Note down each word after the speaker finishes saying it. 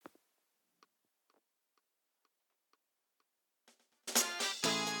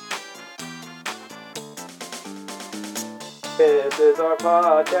This is our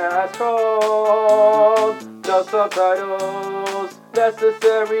podcast called No Subtitles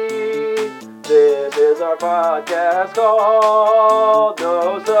Necessary. This is our podcast called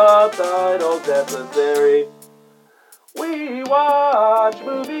No Subtitles Necessary. We watch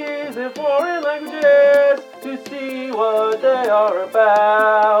movies in foreign languages to see what they are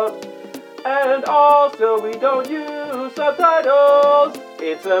about. And also we don't use subtitles.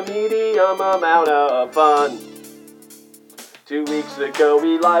 It's a medium amount of fun. 2 weeks ago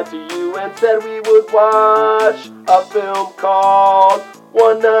we lied to you and said we would watch a film called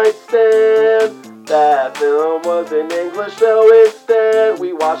One Night Stand. That film was in English, so instead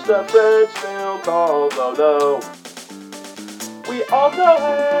we watched a French film called Lolo. We also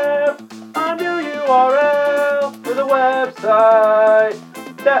have a new URL for the website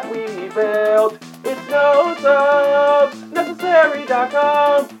that we built. It's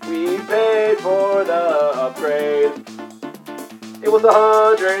nosubsnecessary.com. We paid for the upgrade. It was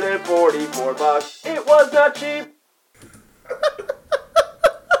 $144. It was not cheap.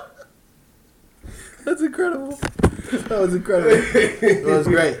 That's incredible. That was incredible. That was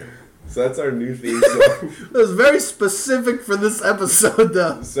great. So that's our new theme song. It was very specific for this episode,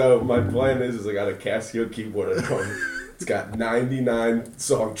 though. So my plan is I got a Casio keyboard at home. It's got 99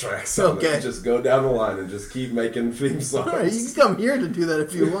 song tracks on it. Just go down the line and just keep making theme songs. All right, you can come here to do that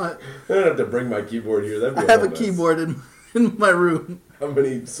if you want. I don't have to bring my keyboard here. That'd be I have a keyboard in my room. How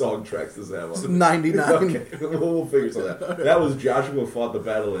many song tracks does that have on it? 99. Okay, we'll figure something out. That was Joshua fought the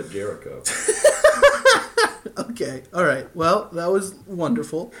battle at Jericho. Okay, all right. Well, that was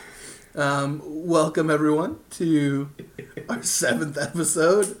wonderful. Welcome, everyone, to our 7th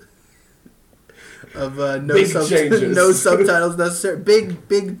episode of no subtitles necessary.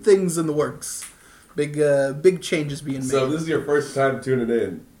 Big things in the works. Big changes being made. So this is your first time tuning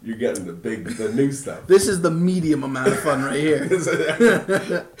in. You're getting the new stuff. This is the medium amount of fun right here.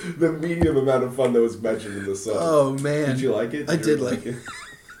 The medium amount of fun that was mentioned in the song. Oh man, did you like it? I did like it.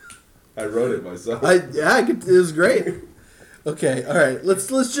 I wrote it myself. It was great. Okay, all right. Let's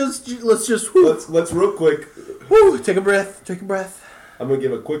just. Let's real quick. Woo, take a breath. Take a breath. I'm gonna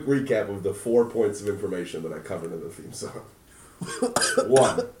give a quick recap of the 4 points of information that I covered in the theme song.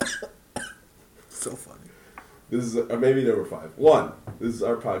 1. So funny. This is maybe number 5. 1. This is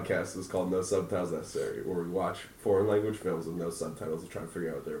our podcast. It's called No Subtitles Necessary, where we watch foreign language films with no subtitles and try to figure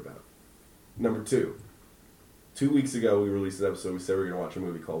out what they're about. Number 2. 2 weeks ago, we released an episode. We said we were going to watch a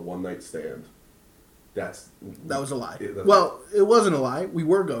movie called One Night Stand. That was a lie. Well, it wasn't a lie. We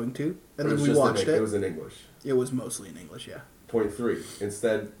were going to, and then we watched it. It was in English. It was mostly in English, yeah. Point 3.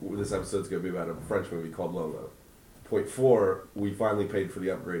 Instead, this episode's going to be about a French movie called Lolo. Point 4. We finally paid for the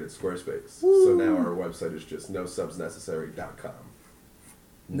upgrade at Squarespace. Woo. So now our website is just nosubsnecessary.com.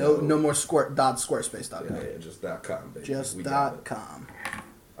 No more .squarespace.com. Yeah, just .com. Baby. Just .com.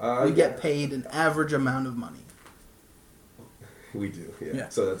 We get paid an average amount of money. We do, yeah.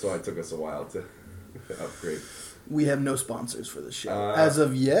 So that's why it took us a while to upgrade. We have no sponsors for this show. As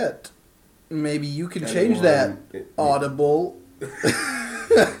of yet. Maybe you can change that. Audible.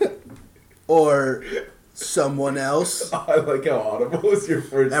 Or someone else. I like how Audible is your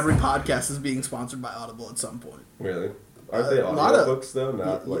first. Every podcast is being sponsored by Audible at some point. Really? Aren't they audiobooks, though?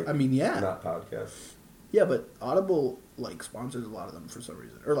 Not yeah. Not podcasts. Yeah, but Audible, sponsors a lot of them for some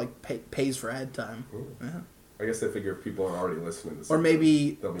reason. Or, pays for ad time. Yeah. I guess they figure if people are already listening to something, or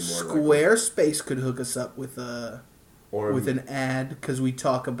maybe Squarespace could hook us up with an ad because we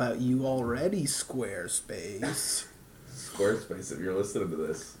talk about you already, Squarespace. Squarespace, if you're listening to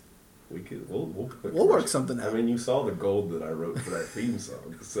this, we'll work something out. I mean, you saw the gold that I wrote for that theme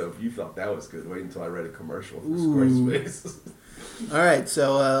song, so if you thought that was good, wait until I read a commercial for Squarespace. All right,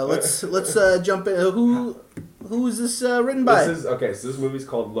 so let's jump in. Who is this written by? So this movie's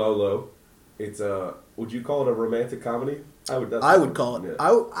called Lolo. It's would you call it a romantic comedy? I would call it. Yeah.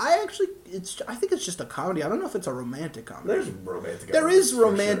 I think it's just a comedy. I don't know if it's a romantic comedy. There's romantic. There is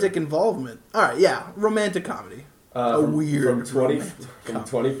romantic involvement. All right, yeah, romantic comedy. From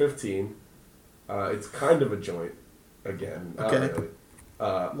 2015. It's kind of a joint. Again, okay. Not really.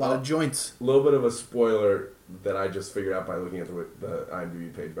 A lot of joints. A little bit of a spoiler that I just figured out by looking at the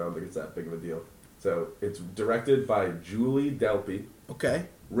IMDb page, but I don't think it's that big of a deal. So it's directed by Julie Delpy. Okay.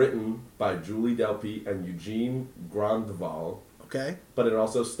 Written by Julie Delpy and Eugene Grandval. Okay. But it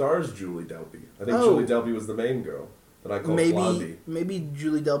also stars Julie Delpy. I think Julie Delpy was the main girl that I called Blondie. Maybe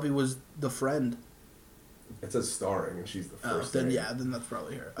Julie Delpy was the friend. It says starring, and she's the first. Then that's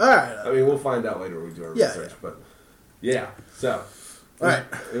probably her. All right. I mean, we'll find out later when we do our research. But yeah, so all right.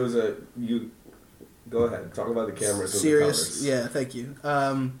 It was you. Go ahead, talk about the cameras. Serious, and the yeah. Thank you.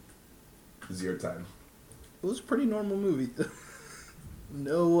 This is your time. was a pretty normal movie.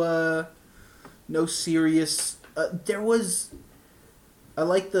 No serious. There's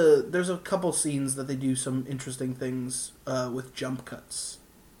a couple scenes that they do some interesting things with jump cuts,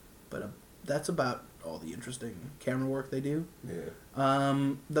 but that's about all the interesting camera work they do. Yeah.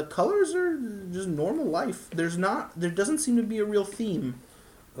 The colors are just normal life. There doesn't seem to be a real theme.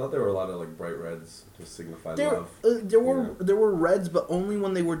 I thought there were a lot of like bright reds to signify love. There were reds, but only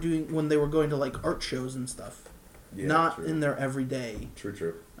when they were going to like art shows and stuff. Yeah, not true. in their everyday.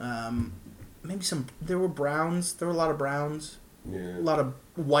 True. Maybe there were browns. There were a lot of browns. Yeah. A lot of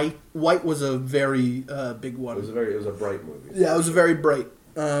white. White was a very big one. It was a bright movie. Yeah, it was very bright.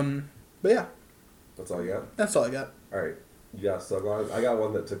 But yeah. That's all you got? That's all I got. All right. You got slug lines? I got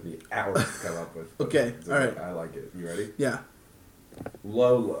one that took me hours to come up with. Okay. All right. I like it. You ready? Yeah.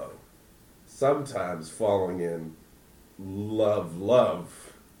 Lolo. Sometimes falling in love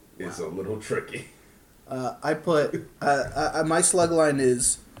is a little tricky. I put my slug line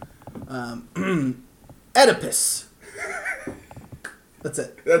is Oedipus. That's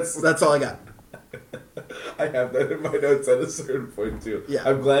it. That's all I got. I have that in my notes at a certain point too. Yeah.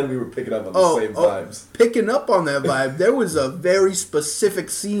 I'm glad we were picking up on the same vibes. Picking up on that vibe. There was a very specific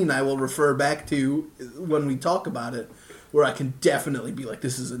scene I will refer back to when we talk about it, where I can definitely be like,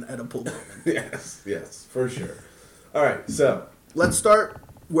 this is an Oedipal moment. Yes, for sure. All right, so let's start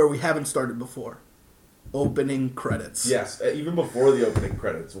where we haven't started before. Opening credits. Yes, even before the opening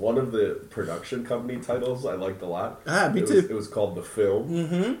credits, one of the production company titles I liked a lot. Me too. It was called The Film.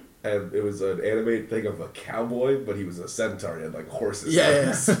 Mm-hmm. And it was an animated thing of a cowboy, but he was a centaur. He had like horses.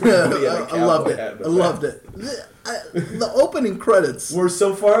 Yeah. I loved it. The opening credits were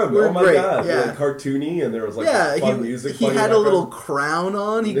so fun. Were oh my great. god. Yeah. Like cartoony, and there was like fun music. He had a little crown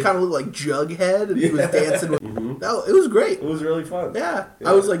on. He kind of looked like Jughead, and he was dancing with. It was great. It was really fun. Yeah.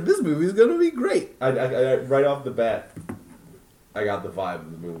 I was like, this movie's gonna be great. I right off the bat, I got the vibe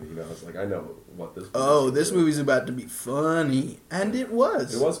of the movie. You know, I was like, I know what this. This movie's about to be funny, and it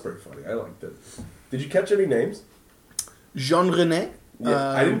was. It was pretty funny. I liked it. Did you catch any names? Jean-René.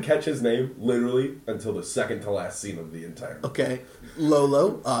 Yeah, I didn't catch his name literally until the second to last scene of the entire movie. Okay,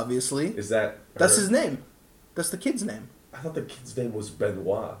 Lolo, obviously. Is that? That's his name. That's the kid's name. I thought the kid's name was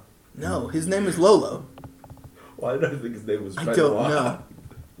Benoit. No, his name is Lolo. Why did I think his name was Benoit? I don't know.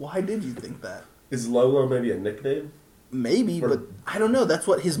 Why did you think that? Is Lolo maybe a nickname? Maybe, but I don't know. That's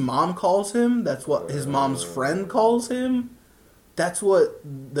what his mom calls him. That's what his mom's friend calls him. That's what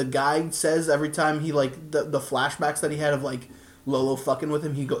the guy says every time he, like, the flashbacks that he had of, like, Lolo fucking with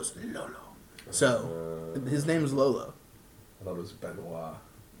him, he goes, Lolo. So, his name's Lolo. I thought it was Benoit.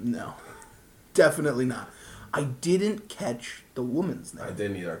 No. Definitely not. I didn't catch the woman's name. I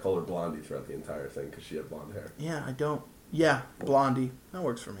didn't either. I called her Blondie throughout the entire thing because she had blonde hair. Yeah, I don't. Yeah, Blondie. That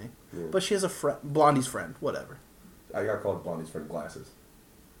works for me. Yeah. But she has a friend. Blondie's friend. Whatever. I got called Blondie's friend Glasses.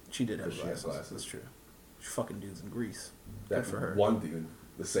 She did have glasses. She has glasses. That's true. She fucking dudes in Greece. That Good for her. One dude.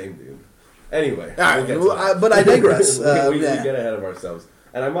 The same dude. Anyway. All right, but I digress. we get ahead of ourselves.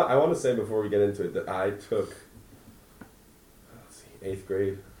 And I want to say before we get into it that I took 8th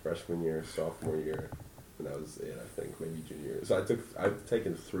grade, freshman year, sophomore year, and that was it, I think, maybe junior year. So I've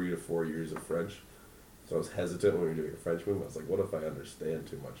taken 3 to 4 years of French. So I was hesitant when we were doing a French movie. I was like, what if I understand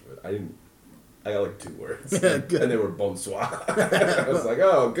too much of it? I got like 2 words. And they were bonsoir. I was like,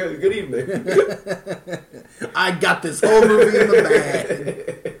 oh, good evening. I got this whole movie in the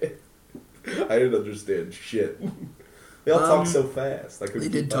bag. I didn't understand shit. They all talk so fast. They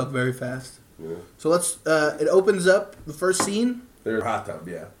did talk very fast. Yeah. So let's, it opens up, the first scene. There's a hot tub,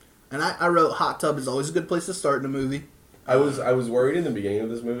 yeah. And I wrote hot tub is always a good place to start in a movie. I was worried in the beginning of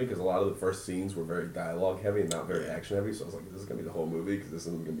this movie because a lot of the first scenes were very dialogue heavy and not very action heavy. So I was like, this is going to be the whole movie because this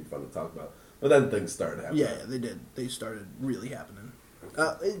isn't going to be fun to talk about. But then things started happening. Yeah, they did. They started really happening.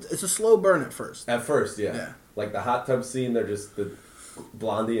 It's a slow burn at first. At first, yeah. Like the hot tub scene, they're just, the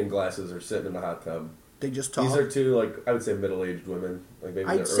Blondie and Glasses are sitting in the hot tub. They just talk. These are 2, like, I would say middle-aged women. Like maybe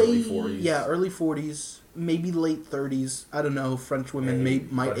in their early 40s. Yeah, early 40s, maybe late 30s. I don't know. French women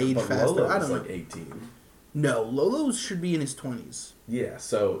might age faster. Lolo I don't know. like 18. No, Lolo should be in his 20s. Yeah,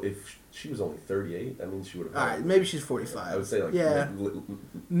 so if she was only 38, that means she would have... All right, maybe she's 45. I would say like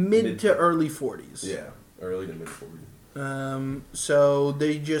mid to early 40s. Yeah, early to mid 40s. So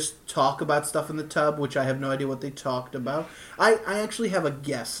they just talk about stuff in the tub, which I have no idea what they talked about. I actually have a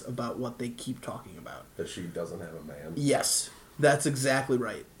guess about what they keep talking about. That she doesn't have a man? Yes, that's exactly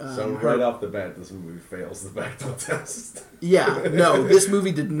right. So right off the bat, this movie fails the Bechdel test. Yeah, no, this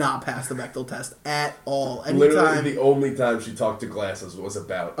movie did not pass the Bechdel test at all. Literally the only time she talked to Glasses was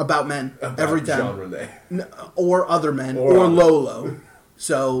about men. Every time. Jean-René. Or other men. Or Lolo.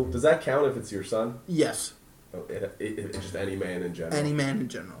 So does that count if it's your son? Yes. Just any man in general. Any man in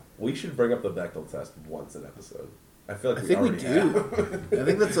general. We should bring up the Bechdel test once an episode. I feel like I think we already do. have. I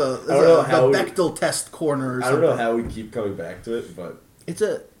think that's a Bechdel test corner. Or I don't know how we keep coming back to it, but it's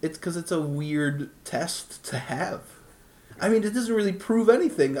because it's a weird test to have. I mean, it doesn't really prove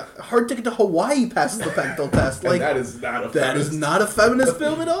anything. Hard Ticket to Hawaii passes the Bechdel test. Like that is not a feminist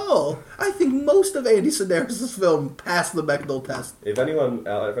film at all. I think most of Andy Sedaris' film passed the Bechdel test. If any of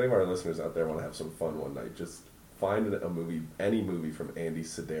our listeners out there want to have some fun one night, just find any movie from Andy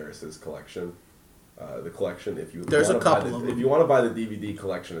Sedaris' collection. The collection, if you there's a couple of them. If you want to buy the DVD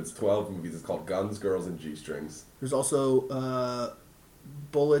collection, it's 12 movies. It's called Guns, Girls, and G-Strings. There's also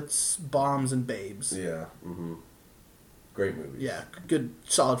Bullets, Bombs, and Babes. Yeah. Mm-hmm. Great movies. Yeah, good,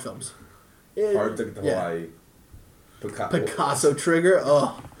 solid films. Hard Ticket to Hawaii. Picasso Trigger.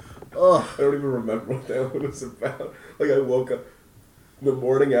 Oh. I don't even remember what that one was about. Like, I woke up the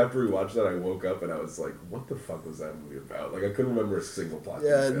morning after we watched that. I woke up and I was like, "What the fuck was that movie about?" Like, I couldn't remember a single plot.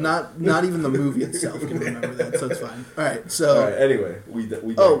 Yeah, not even the movie itself can remember that, so it's fine. All right, so anyway, we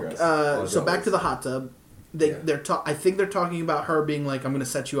digress. So back to the hot tub. I think they're talking about her being like, "I'm going to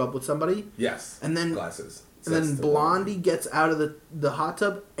set you up with somebody." Yes. And then Glasses. And then Blondie gets out of the hot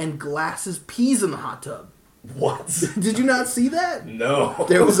tub, and Glasses pees in the hot tub. What? Did you not see that? No.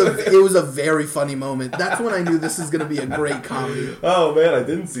 It was a very funny moment. That's when I knew this is going to be a great comedy. Oh man, I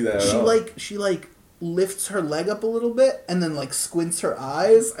didn't see that. She lifts her leg up a little bit and then squints her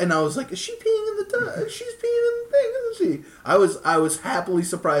eyes, and I was like, is she peeing in the tub? She's peeing in the thing, isn't she? I was happily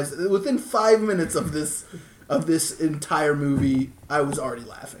surprised. Within 5 minutes of this entire movie, I was already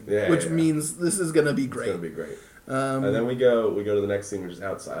laughing, which means this is gonna be great. It's gonna be great. And then we go to the next scene, which is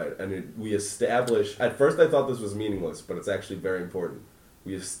outside, and we establish. At first, I thought this was meaningless, but it's actually very important.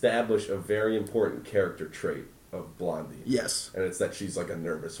 We establish a very important character trait of Blondie. Yes, and it's that she's like a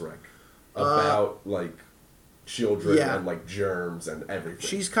nervous wreck about children and germs and everything.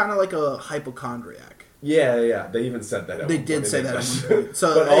 She's kind of like a hypochondriac. Yeah. They even said that. They did say that at one point.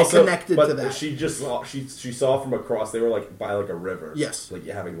 So they connected to that. She just she saw from across. They were by a river. Yes.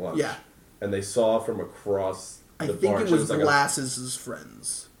 Having lunch. Yeah. And they saw from across. I think it was Glasses'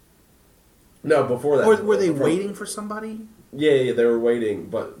 friends. No, before that. Or were they waiting for somebody? Yeah, they were waiting,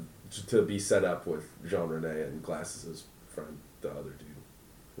 but to be set up with Jean-René and Glasses' friend, the other dude.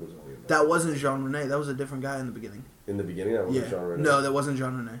 Who was only that wasn't Jean-René. That was a different guy in the beginning. In the beginning, that wasn't Jean-René? No, that wasn't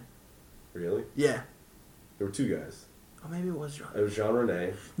Jean-René. Really? Yeah. There were two guys. Oh, maybe it was Jean. It was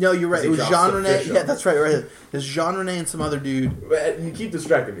Jean-René. No, you're right. It was Jean-René. Yeah, that's right. Right. There's Jean-René and some other dude. You keep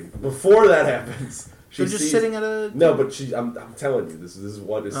distracting me. Before that happens, they're just sitting at a. No, but I'm telling you, this is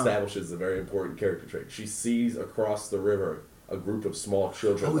what establishes a very important character trait. She sees across the river a group of small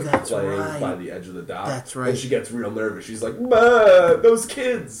children playing by the edge of the dock. That's right. And she gets real nervous. She's like, "Ma, those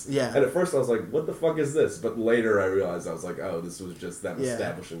kids!" Yeah. And at first I was like, "What the fuck is this?" But later I realized I was like, "Oh, this was just them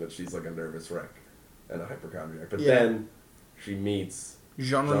establishing that she's like a nervous wreck and a hypochondriac." But then she meets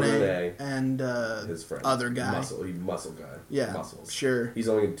Jean-René and his friend, other guy, muscle guy. Yeah, muscles. Sure. He's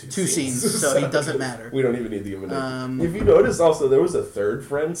only in two scenes, so he doesn't matter. We don't even need to give him a name. If you notice, also there was a third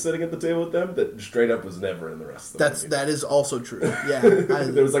friend sitting at the table with them that straight up was never in the rest of the movie. That is also true. Yeah,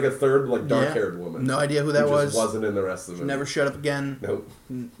 there was a third dark-haired woman. No idea who that was. Just wasn't in the rest of the movie. Never showed up again. Nope.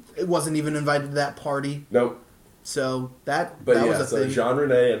 It wasn't even invited to that party. Nope. So that was a thing.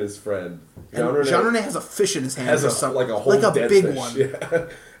 Jean-René and his friend. Jean-René has a fish in his hand. Has a whole dead big fish. one. Yeah.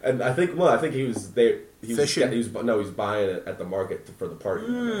 And I think he was there. Fishing. He was buying it at the market for the party.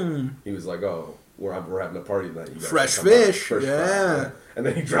 He was like, "Oh, we're having a party tonight. You fresh fish, yeah." And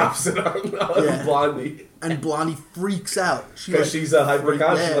then he drops it on Blondie, and Blondie freaks out because she's a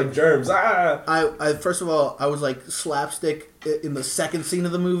hypochondriac. She's like germs. I first of all, I was like slapstick in the second scene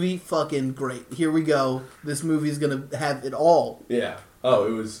of the movie. Fucking great. Here we go. This movie is gonna have it all. Yeah. Oh,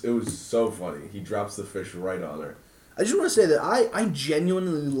 it was so funny. He drops the fish right on her. I just want to say that I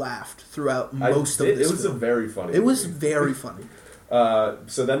genuinely laughed throughout most of this. It was film. very funny. It was very funny.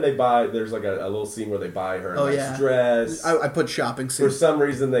 So then they buy. There's a little scene where they buy her a nice dress. I put shopping scene. For some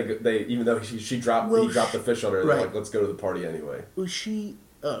reason, they even though he dropped the fish on her, they're like, let's go to the party anyway. Was she?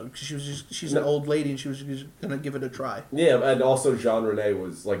 She's an old lady and she was just gonna give it a try. Yeah, and also Jean-René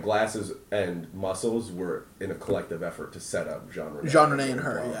was Glasses and Muscles were in a collective effort to set up Jean-René. Jean-René and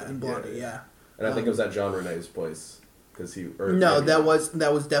her, and Blondie, yeah. And I think it was at Jean-René's place.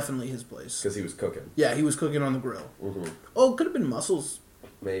 That was definitely his place. Because he was cooking. Yeah, he was cooking on the grill. Mm-hmm. Oh, it could have been Muscles.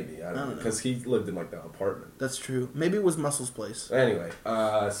 Maybe, I don't know. Because he lived in the apartment. That's true. Maybe it was Muscles' place. Anyway,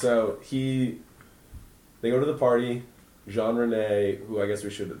 so they go to the party. Jean-René, who I guess we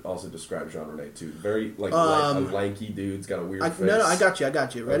should also describe Jean-René too. Very a lanky dude's got a weird face. No, I got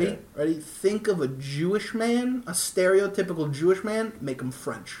you. Ready? Okay. Ready? Think of a Jewish man, a stereotypical Jewish man. Make him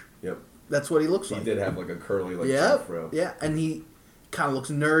French. Yep. That's what he looks like. He did have like a curly afro. Yeah, and he kind of looks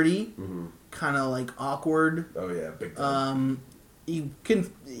nerdy, mm-hmm. kind of like awkward. Oh yeah, big time. He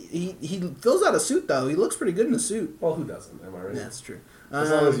fills out a suit though. He looks pretty good in a suit. Well, who doesn't? Am I right? Yeah, that's true. As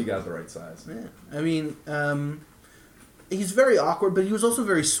long as you got the right size. Yeah, I mean, he's very awkward, but he was also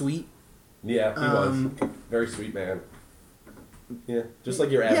very sweet. Yeah, he was. Very sweet man. Yeah, just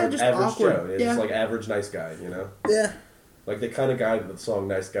like your average Joe. Yeah, just like average nice guy, you know? Yeah. Like the kind of guy that the song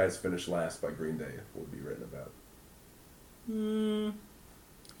Nice Guys Finish Last by Green Day would be written about.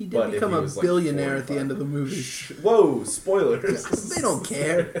 He did become a billionaire at the end of the movie. Whoa, spoilers. They don't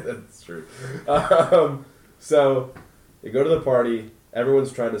care. That's true. So, they go to the party.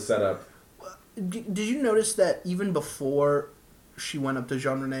 Everyone's trying to set up. Did you notice that even before she went up to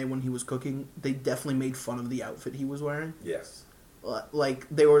Jean-René when he was cooking, they definitely made fun of the outfit he was wearing? Yes. Like,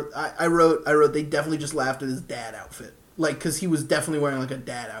 they were... I wrote they definitely just laughed at his dad outfit. Like, because he was definitely wearing, like, a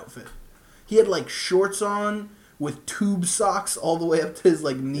dad outfit. He had, like, shorts on with tube socks all the way up to his,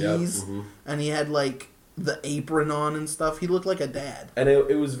 like, knees. Yep, mm-hmm. And he had, like, the apron on and stuff. He looked like a dad. And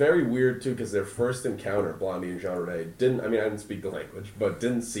it was very weird, too, because their first encounter, Blondie and Jean-René, I didn't speak the language, but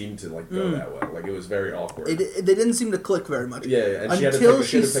didn't seem to, like, go that well. Like, it was very awkward. They didn't seem to click very much. Yeah, and she had to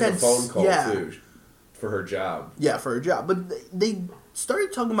take a phone call, too, for her job. Yeah, for her job. But they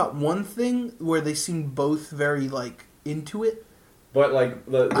started talking about one thing where they seemed both very, like, into it. But, like,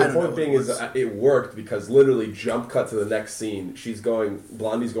 the point being is that it worked because literally jump cut to the next scene.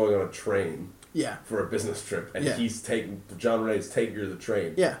 Blondie's going on a train. Yeah. For a business trip. And Jean-René's taking her to the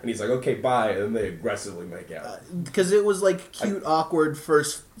train. Yeah. And he's like, okay, bye. And then they aggressively make out. Because it was like cute, awkward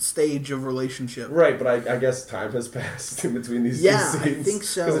first stage of relationship. Right, but I guess time has passed in between these two scenes. I think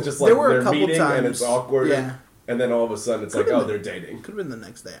so. Because it's just like they're meeting and it's awkward. Yeah. And then all of a sudden it's they're dating. Could have been the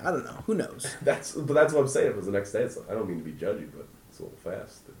next day. I don't know. Who knows? That's what I'm saying. If it was the next day, it's like, I don't mean to be judgy, but it's a little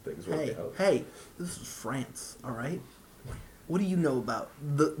fast that things work out. Hey, this is France, all right? What do you know about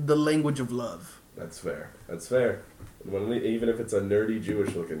the language of love? That's fair. Even if it's a nerdy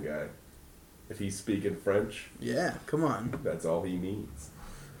Jewish-looking guy, if he's speaking French... Yeah, come on. That's all he needs.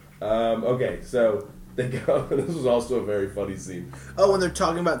 Okay, so they go... This was also a very funny scene. Oh, when they're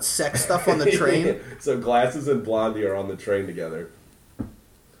talking about sex stuff on the train? So Glasses and Blondie are on the train together.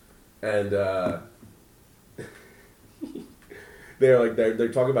 And,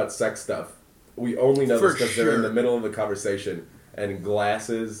 they're talking about sex stuff. We only know this because they're in the middle of the conversation, and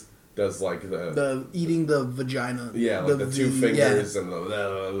Glasses does like the eating the vagina. Yeah, like the two fingers and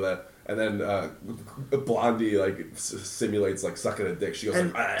and then Blondie like simulates like sucking a dick. She goes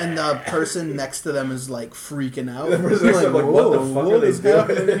and the person next to them is like freaking out. The person like, what the fuck are they doing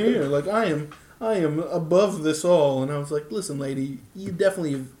happening here? Like I am above this all, and I was like, listen, lady, you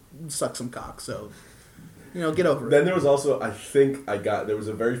definitely suck some cock, so. Get over it. Then there was also, there was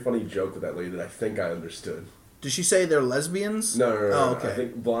a very funny joke with that lady that I think I understood. Did she say they're lesbians? No. Oh, okay. I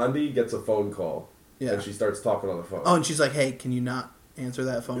think Blondie gets a phone call. Yeah. And she starts talking on the phone. Oh, and she's like, hey, can you not answer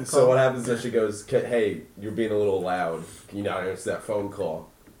that phone call? So what happens is she goes, hey, you're being a little loud. Can you not answer that phone call?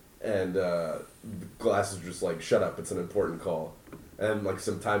 And Glasses was just like, shut up, it's an important call. And like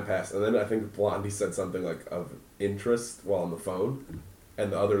some time passed. And then I think Blondie said something like of interest while on the phone.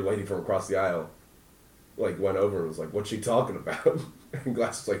 And the other lady from across the aisle like went over and was like, what's she talking about? And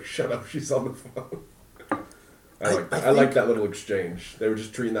Glass was like, shut up, she's on the phone. I like that little exchange. They were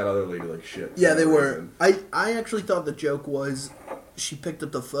just treating that other lady like shit. Yeah, they were. I actually thought the joke was she picked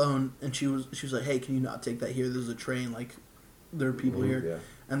up the phone and she was like, hey, can you not take that here? There's a train, like there are people here. Yeah.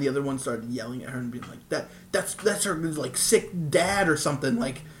 And the other one started yelling at her and being like, that's her like sick dad or something,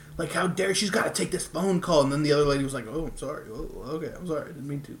 like how dare she's got to take this phone call. And then the other lady was like, oh, I'm sorry. Oh, okay, I'm sorry, I didn't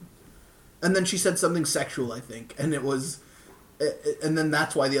mean to. And then she said something sexual, I think, and it was, and then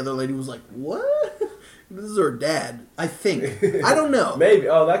that's why the other lady was like, "What? This is her dad." I think. I don't know. Maybe.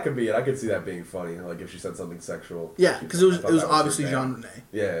 Oh, that could be it. I could see that being funny, like if she said something sexual. Yeah, because it was obviously Jean-René.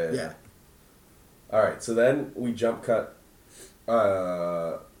 Yeah. All right, so then we jump cut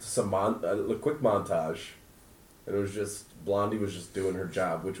a quick montage, and it was just Blondie was just doing her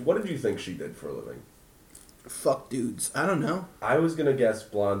job. What did you think she did for a living? Fuck dudes. I don't know. I was going to guess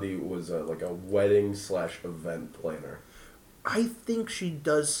Blondie was like a wedding/event planner. I think she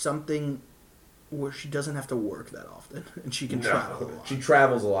does something where she doesn't have to work that often, and she can travel a lot. She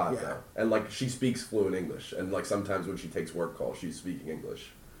travels a lot, though. And, like, she speaks fluent English. And, like, sometimes when she takes work calls, she's speaking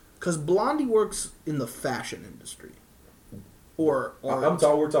English. Because Blondie works in the fashion industry. Or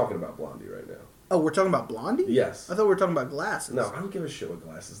we're talking about Blondie right now. Oh, we're talking about Blondie? Yes. I thought we were talking about glasses. No, I don't give a shit what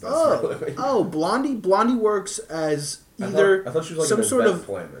glasses does. Oh, Blondie. Blondie works as either I thought she was like some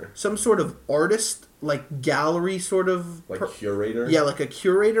planner. Some sort of artist, like gallery sort of... Like curator? Yeah, like a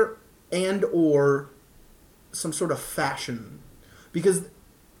curator and or some sort of fashion. Because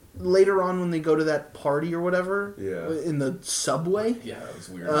later on when they go to that party or whatever, in the subway... Yeah, that was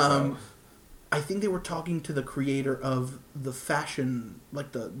weird. I think they were talking to the creator of the fashion,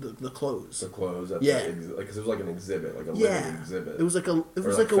 like the clothes. The clothes, because it was like an exhibit, like a living exhibit. It was like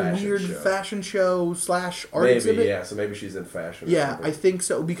a weird fashion show / art exhibit. Yeah. So maybe she's in fashion. Yeah, I think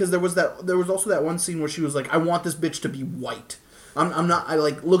so because there was also that one scene where she was like, "I want this bitch to be white. I'm not. I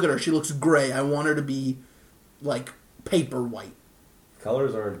like look at her. She looks gray. I want her to be like paper white."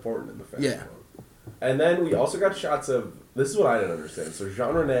 Colors are important in the fashion world. And then we also got shots of. This is what I didn't understand. So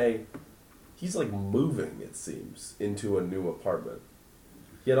Jean-René. He's like moving, it seems, into a new apartment.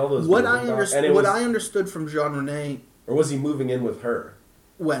 He had all those. What I understood from Jean-René. Or was he moving in with her?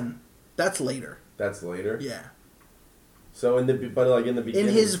 When? That's later. That's later. Yeah. So in the beginning. In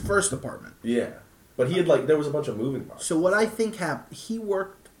his first apartment. Yeah, but he had there was a bunch of moving parts. So what I think happened, he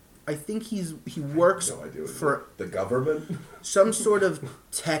worked. I think he works for the government, some sort of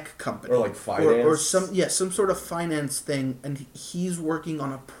tech company, or like finance, or some sort of finance thing, and he's working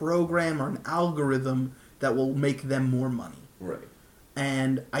on a program or an algorithm that will make them more money. Right.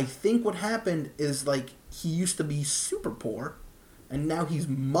 And I think what happened is he used to be super poor, and now he's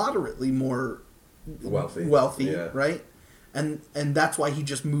moderately more wealthy, yeah. Right? And that's why he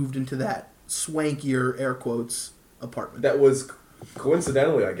just moved into that swankier air quotes apartment. That was.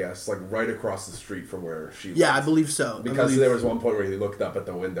 Coincidentally, I guess, right across the street from where she was. Yeah, I believe so. Because there was one point where he looked up at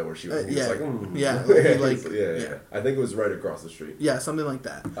the window where she was, and he was like, Yeah, yeah. I think it was right across the street. Yeah, something like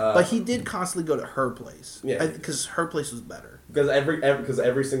that. But he did constantly go to her place. Yeah. Because her place was better. Because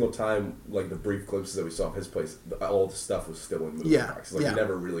every single time, the brief glimpses that we saw of his place, all the stuff was still in moving boxes. He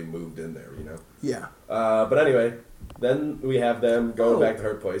never really moved in there, you know? Yeah. But anyway, then we have them going back to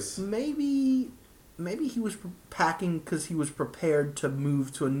her place. Maybe he was packing because he was prepared to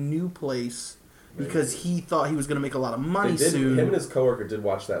move to a new place because he thought he was going to make a lot of money soon. Him and his coworker did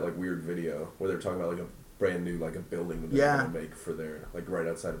watch that weird video where they're talking about a brand new a building that they're going to make for their right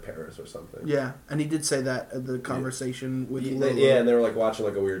outside of Paris or something. Yeah, and he did say that at the conversation with Lolo. Yeah, and they were watching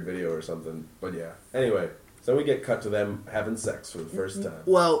a weird video or something. But yeah, anyway, so we get cut to them having sex for the first time.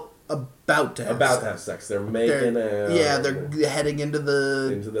 Well. About to have sex. They're making out. Yeah, they're heading into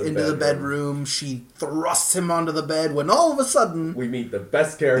the bedroom. She thrusts him onto the bed when all of a sudden... We meet the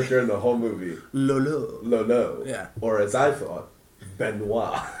best character in the whole movie. Lolo. Yeah. Or as I thought,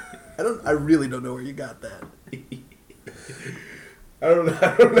 Benoit. I really don't know where you got that. I don't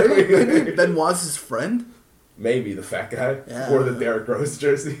know. Maybe Benoit's his friend? Maybe the fat guy. Yeah. Or the Derrick Rose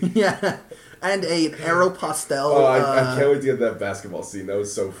jersey. Yeah. And an Aeropostale. Oh, I can't wait to get that basketball scene. That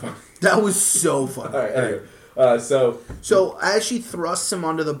was so funny. That was so funny. All right, anyway. So as she thrusts him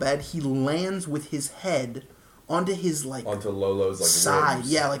onto the bed, he lands with his head onto his onto Lolo's side.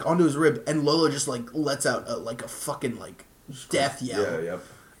 Ribs. Yeah, onto his rib, and Lolo just lets out a fucking death yell. Yeah, yep.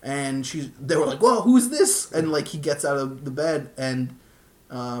 And they were like, "Whoa, who's this?" And he gets out of the bed, and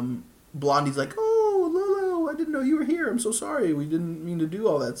Blondie's like, "Oh, Lolo, I didn't know you were here. I'm so sorry. We didn't mean to do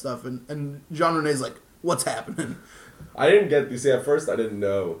all that stuff." And Jean-René's like, "What's happening?" I didn't get... You see, at first I didn't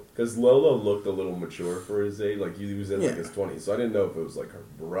know. Because Lolo looked a little mature for his age. He was in his 20s. So I didn't know if it was her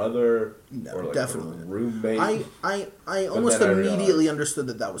brother or definitely. Her roommate. I almost immediately understood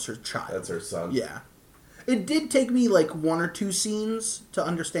that was her child. That's her son? Yeah. It did take me one or two scenes to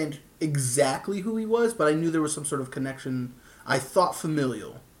understand exactly who he was, but I knew there was some sort of connection. I thought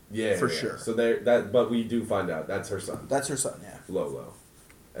familial. Yeah, for sure. So but we do find out that's her son. That's her son, yeah. Lolo.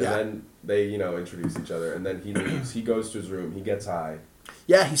 And then they, introduce each other, and then he leaves. He goes to his room. He gets high.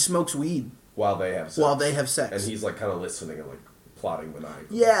 Yeah, he smokes weed while they have sex. And he's kind of listening and plotting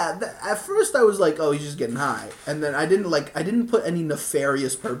maniacally. Yeah, at first I was like, oh, he's just getting high, and then I didn't put any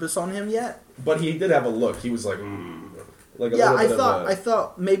nefarious purpose on him yet. But he did have a look. He was I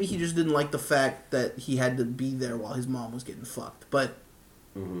thought maybe he just didn't like the fact that he had to be there while his mom was getting fucked. But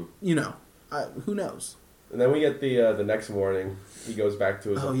who knows? And then we get the next morning. He goes back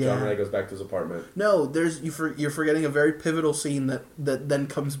to his. Jean-René goes back to his apartment. No, you're forgetting a very pivotal scene that then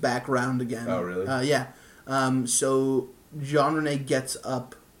comes back round again. Oh really? Yeah. So Jean-René gets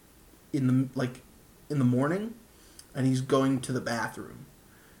up in the morning, and he's going to the bathroom,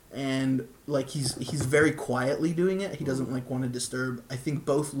 and he's very quietly doing it. He doesn't want to disturb, I think,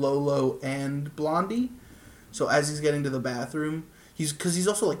 both Lolo and Blondie. So as he's getting to the bathroom. He's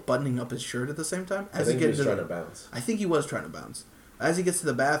also buttoning up his shirt at the same time. I think he was trying to bounce. I think he was trying to bounce. As he gets to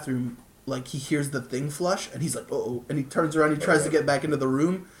the bathroom, like, he hears the thing flush, and he's like, uh-oh, and he turns around, he tries to get back into the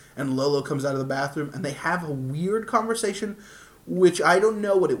room, and Lolo comes out of the bathroom, and they have a weird conversation, which I don't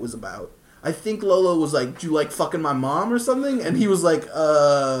know what it was about. I think Lolo was like, do you like fucking my mom or something? And he was like,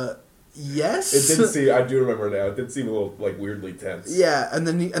 yes. It did seem, I do remember now, it did seem a little, like, weirdly tense. Yeah, and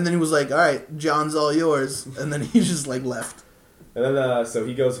then he was like, all right, John's all yours. And then he just, like, left. And then, so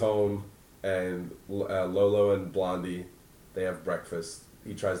he goes home, and Lolo and Blondie, they have breakfast.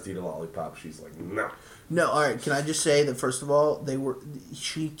 He tries to eat a lollipop. She's like, no. No, all right, can I just say that, first of all,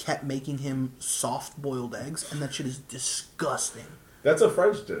 she kept making him soft-boiled eggs, and that shit is disgusting. That's a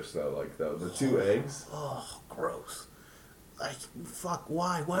French dish, though, like, the 2 eggs. Oh, gross. Like, fuck,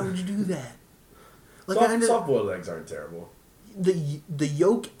 why? Why would you do that? Like, soft-boiled eggs aren't terrible. The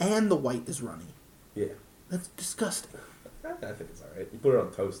yolk and the white is runny. Yeah. That's disgusting. I think it's alright. You put it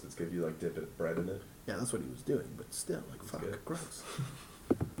on toast, it's good. You, like, dip bread in it. Yeah, that's what he was doing, but still, like, fuck, good. Gross.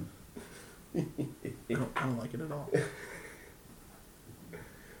 I don't like it at all.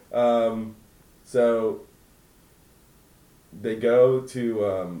 So they go to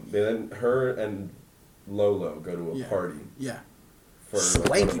her and Lolo go to a party. Yeah. For swanky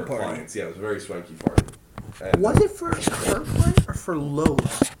one of her party. Clients. Yeah, it was a very swanky party. And was it for her client or for Lolo?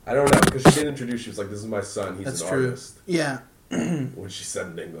 I don't know, because she did introduce. She was like, "This is my son. He's That's an true. artist." Yeah. When she said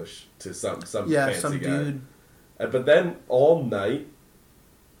in English to some fancy guy. Dude. But then all night,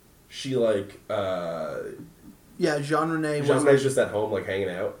 she like. Jean-René Jean-René's just at home, like, hanging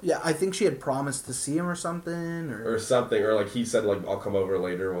out. Yeah, I think she had promised to see him or something. Or something. Or, like, he said, like, I'll come over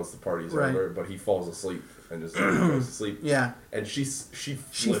later once the party's over. But he falls asleep and just goes to sleep. Yeah. And she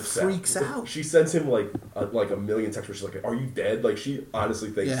freaks out. She sends him, like a million texts where she's like, are you dead? Like, she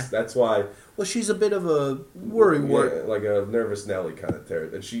honestly thinks that's why. Well, she's a bit of a worrywart. Yeah, like a nervous Nelly kind of terror.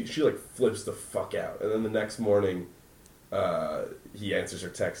 And she, like, flips the fuck out. And then the next morning, he answers her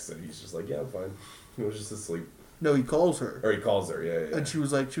text and he's just like, yeah, I'm fine. He was just asleep. No, he calls her. Or he calls her, yeah. And she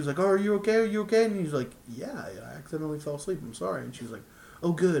was like, oh, are you okay? Are you okay? And he's like, yeah, I accidentally fell asleep. I'm sorry. And she's like,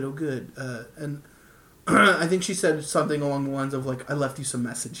 oh, good. And I think she said something along the lines of, like, I left you some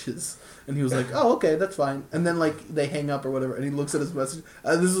messages. And he was like, oh, okay, that's fine. And then, like, they hang up or whatever, and he looks at his message.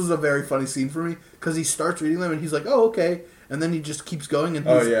 This is a very funny scene for me, because he starts reading them, and he's like, oh, okay. And then he just keeps going, and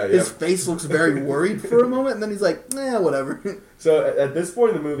his face looks very worried for a moment, and then he's like, whatever. So at this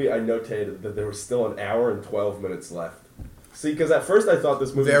point in the movie, I notated that there was still an hour and 12 minutes left. See, because at first I thought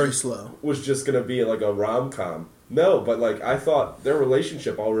this movie was just going to be like a rom-com. No, but like I thought their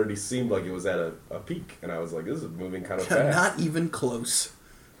relationship already seemed like it was at a peak, and I was like, this is moving kind of fast. Not even close.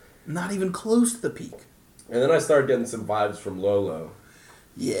 Not even close to the peak. And then I started getting some vibes from Lolo.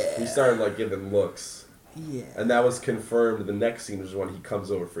 Yeah. He started like giving looks. Yeah. And that was confirmed. The next scene was when he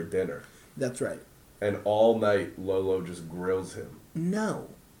comes over for dinner. That's right. And all night, Lolo just grills him. No.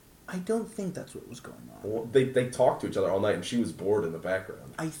 I don't think that's what was going on. Well, they talked to each other all night, and she was bored in the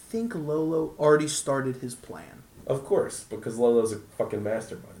background. I think Lolo already started his plan. Of course, because Lolo's a fucking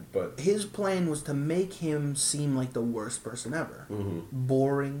mastermind. But his plan was to make him seem like the worst person ever. Mm-hmm.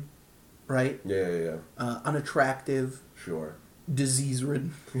 Boring, right? Yeah. Unattractive. Sure.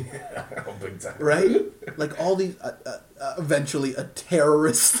 Disease-ridden. Yeah, big time. Right? Like all these... eventually a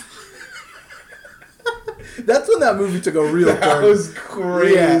terrorist... That's when that movie took a real turn. That was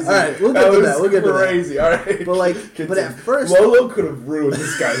crazy. Yeah, all right, we'll get to that. We'll get crazy. To that. All right. But but at first, Lolo could have ruined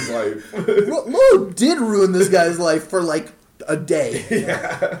this guy's life. Lolo did ruin this guy's life for like a day.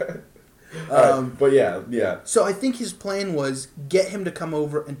 Yeah. But yeah. So I think his plan was get him to come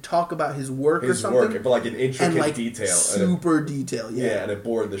over and talk about his work or something. But like in intricate detail. Super detail, yeah. Yeah, and it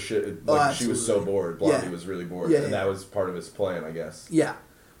bored the shit. Like she was so bored. Blondie was really bored. And that was part of his plan, I guess. Yeah.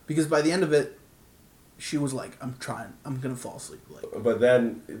 Because by the end of it, she was like, I'm going to fall asleep. Like. But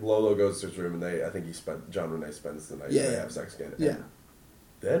then Lolo goes to his room, and I think Jean-René spends the night, and they have sex again. Yeah.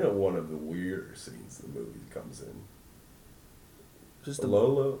 And then one of the weirder scenes in the movie comes in.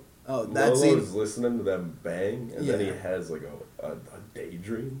 Lolo is listening to them bang, and then he has like a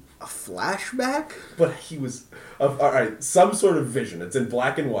daydream. A flashback? But he was... Alright, some sort of vision. It's in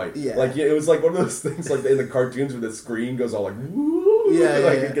black and white. Yeah. Like, it was like one of those things like in the cartoons where the screen goes all like... Woo!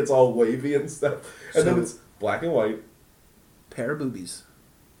 It gets all wavy and stuff. And then it's black and white. Pair of boobies.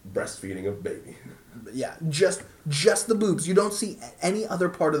 Breastfeeding a baby. Yeah, just the boobs. You don't see any other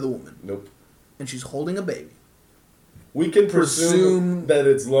part of the woman. Nope. And she's holding a baby. We can presume that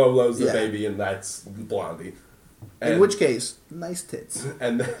it's Lolo's the baby and that's Blondie. In which case, nice tits.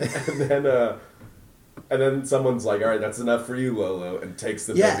 And then someone's like, all right, that's enough for you, Lolo, and takes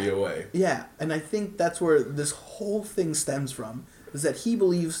the baby away. Yeah, and I think that's where this whole thing stems from, is that he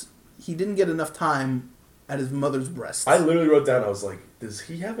believes he didn't get enough time at his mother's breasts. I literally wrote down, I was like, does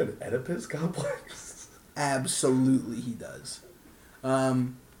he have an Oedipus complex? Absolutely he does.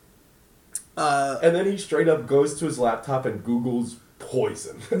 And then he straight up goes to his laptop and Googles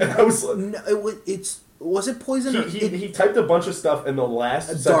poison. And I was like... No, was it poison? He typed a bunch of stuff, and the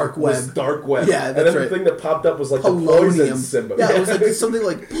last dark web. was dark web. Yeah, that's and then right. the thing that popped up was like polonium. the poison symbol. Yeah, it was like something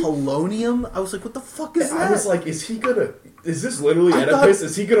like polonium. I was like, what the fuck is that? I was like, is this literally Oedipus?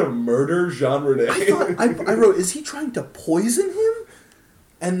 Is he gonna murder Jean-René? I wrote, is he trying to poison him?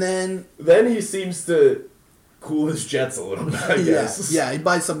 And then he seems to cool his jets a little bit, I guess. Yeah, he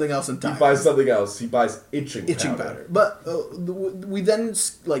buys something else entirely. He buys something else. He buys itching powder. But we then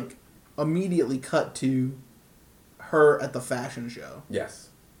like immediately cut to her at the fashion show. Yes.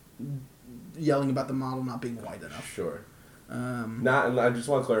 Yelling about the model not being white enough. Sure. Not, and I just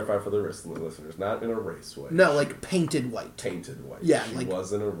want to clarify for the listeners, not in a race way. No, like painted white. Painted white. Yeah, she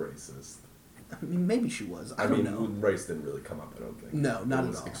wasn't a racist. I mean, maybe she was. I don't know. Race didn't really come up, I don't think. No, not at all. It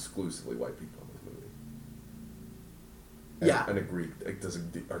was exclusively white people in this movie. Yeah. And a Greek.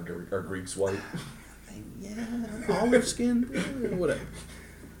 Are Greeks white? Yeah, olive skin, whatever.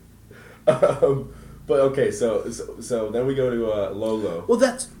 But okay, so then we go to Lolo. Well,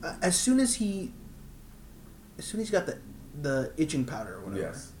 that's as soon as he's got the itching powder or whatever.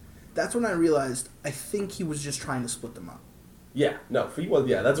 Yes. That's when I realized I think he was just trying to split them up. Yeah, no,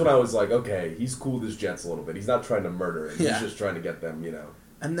 that's when I was like, okay, he's cooled his jets a little bit. He's not trying to murder him. Yeah. He's just trying to get them,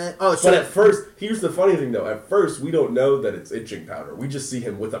 And then but at first, here's the funny thing though. At first, we don't know that it's itching powder. We just see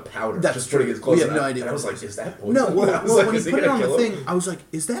him with a powder, that's just true. putting his clothes. We have no idea. And I was like, is that poison? No, well, like, when he put it on the thing, I was like,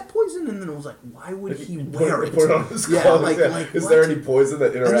 is that poison? And then I was like, why would he wear it? Put it on his clothes. Yeah, like is what? there any poison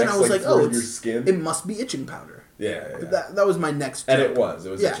that interacts and then I was like, through your skin? It must be itching powder. Yeah. That was my next joke. And it was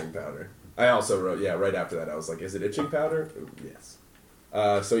itching powder. I also wrote, right after that, I was like, is it itching powder? Ooh, yes.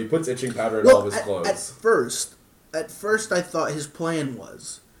 So he puts itching powder in all of his clothes. At first, I thought his plan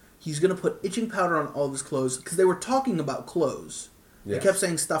was he's going to put itching powder on all of his clothes because they were talking about clothes. Yes. They kept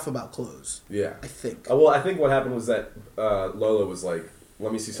saying stuff about clothes. Yeah. I think. Well, I think what happened was that Lolo was like,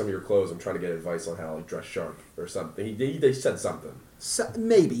 let me see some of your clothes. I'm trying to get advice on how to dress sharp or something. They said something.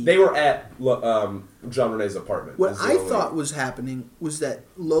 Maybe. They were at Jean-René's apartment. What I thought was happening was that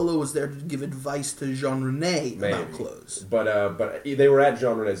Lolo was there to give advice to Jean-René about clothes. But they were at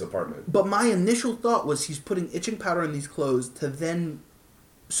Jean-René's apartment. But my initial thought was he's putting itching powder in these clothes to then...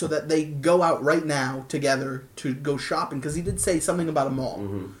 so that they go out right now together to go shopping. Because he did say something about a mall.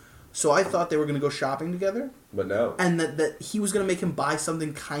 Mm-hmm. So I thought they were going to go shopping together. But no. And that he was going to make him buy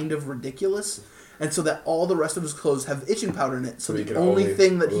something kind of ridiculous. And so that all the rest of his clothes have itching powder in it. So the only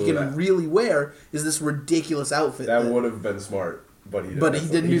thing that he can really wear is this ridiculous outfit. That would have been smart. But he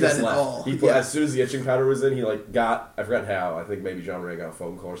didn't do that at all. As soon as the itching powder was in, he I forgot how. I think maybe Jean-René got a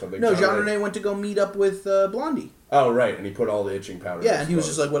phone call or something. No, Jean-René went to go meet up with Blondie. Oh, right. And he put all the itching powder in his and he was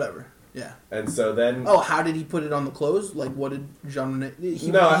just like, whatever. Yeah. And so then... Oh, how did he put it on the clothes? Like, what did Jean-René...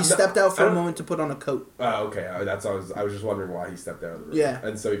 He stepped out for a moment to put on a coat. Oh, okay. I was just wondering why he stepped out of the room. Yeah.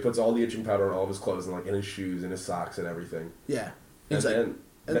 And so he puts all the itching powder on all of his clothes and in his shoes and his socks and everything. Yeah. And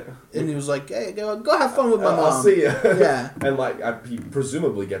he was like, hey, go have fun with my mom. I'll see you. Yeah. And he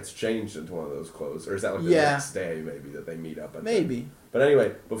presumably gets changed into one of those clothes. Or is that the next day maybe that they meet up? Maybe. But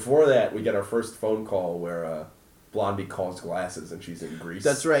anyway, before that, we get our first phone call where... Blondie calls glasses and she's in Greece.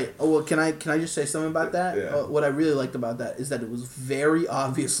 That's right. Oh, well, can I just say something about that? Yeah. What I really liked about that is that it was very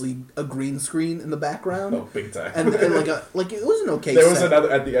obviously a green screen in the background. Oh, big time. And like it was an okay There was set.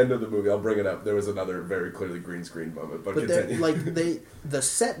 another, at the end of the movie, I'll bring it up, there was another very clearly green screen moment, but continue. The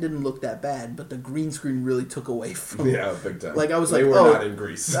set didn't look that bad, but the green screen really took away from Yeah, big time. Like I was they like, were not in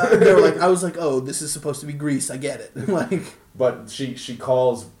Greece. They were like, I was like, oh, this is supposed to be Greece, I get it. But she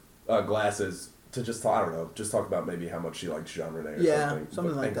calls glasses to just talk, I don't know, just talk about maybe how much she likes Jean-René or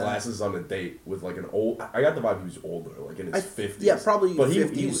something. Like and that. Glasses on a date with an old... I got the vibe he was older, in his 50s. Yeah, probably but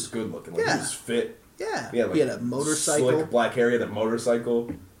 50s. He was good looking. He was fit. Yeah. He had a motorcycle. Slick black hair, he had a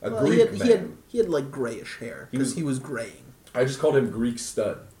motorcycle. Greek man. He had grayish hair because he was graying. I just called him Greek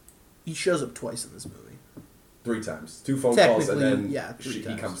stud. He shows up twice in this movie. 3 times. 2 phone calls and then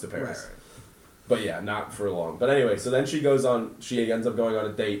he comes to Paris. Right. But yeah, not for long. But anyway, so then she ends up going on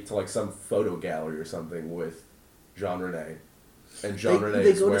a date to some photo gallery or something with Jean-René. And Jean-René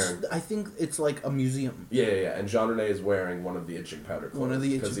is wearing... I think it's like a museum. Yeah. And Jean-René is wearing one of the itching powder clothes. One of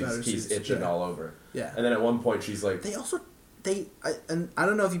the itching powder Because he's itching all over. Yeah. And then at one point she's like... And I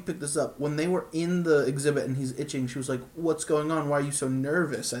don't know if you picked this up. When they were in the exhibit and he's itching, she was like, what's going on? Why are you so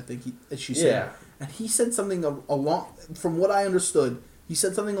nervous? I think she said. Yeah. And he said something along... From what I understood, he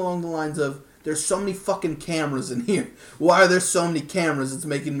said something along the lines of... there's so many fucking cameras in here. Why are there so many cameras? It's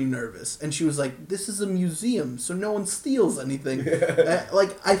making me nervous. And she was like, this is a museum, so no one steals anything.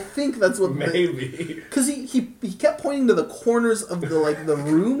 I think that's what... Maybe. Because he kept pointing to the corners of the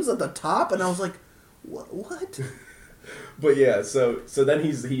rooms at the top, and I was like, what? But yeah, so then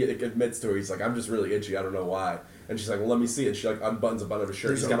he admits to her, he's like, I'm just really itchy, I don't know why. And she's like, well, let me see. And she like unbuttons a button of his shirt.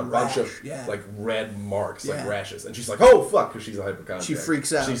 There's He's got a rash, bunch of yeah. like red marks, like rashes. And she's like, oh fuck, because she's a hypochondriac. She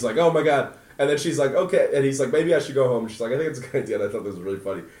freaks out. She's like, oh my god. And then she's like, okay. And he's like, maybe I should go home. And she's like, I think it's a good idea. And I thought this was really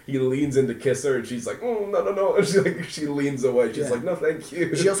funny. He leans in to kiss her, and she's like, no. And she leans away. She's like, no, thank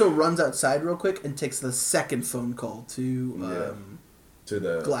you. She also runs outside real quick and takes the second phone call to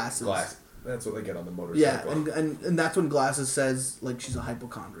the Glasses. That's what they get on the motorcycle. Yeah, and that's when Glasses says, like, she's a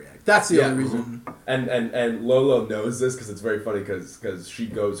hypochondriac. That's the only reason. And Lolo knows this because it's very funny because she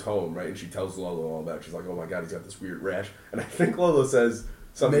goes home, right? And she tells Lolo all about it. She's like, oh my god, he's got this weird rash. And I think Lolo says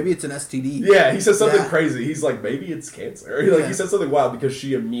something. Maybe it's an STD. Yeah, he says something crazy. He's like, maybe it's cancer. He says something wild because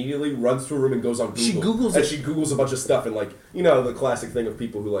she immediately runs to her room and goes on Google. She Googles and she Googles a bunch of stuff and, like, you know, the classic thing of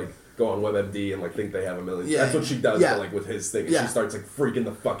people who, like, go on WebMD and like think they have a million. That's what she does, but like with his thing. And she starts like freaking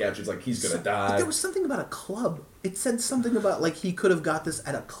the fuck out. She's like, he's gonna die. But there was something about a club. It said something about like he could have got this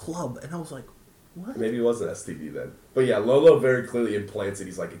at a club, and I was like, what? Maybe it was an STD then. But yeah, Lolo very clearly implants it.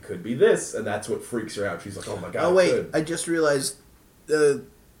 He's like, it could be this, and that's what freaks her out. She's like, oh my god. Oh wait, I just realized.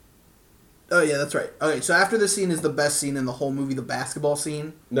 Oh yeah, that's right. Okay, so after this scene is the best scene in the whole movie, the basketball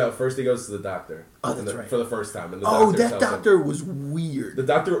scene. No, first he goes to the doctor. Oh, that's right. For the first time. And that doctor was weird. The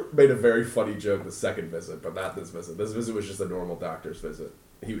doctor made a very funny joke the second visit, but not this visit. This visit was just a normal doctor's visit.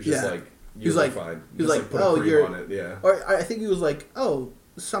 He was just like, you're fine. He was like, put a cream on it. Yeah. Or I think he was like, oh,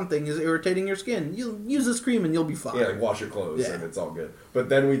 something is irritating your skin. You'll use this cream and you'll be fine. Yeah, like wash your clothes and it's all good. But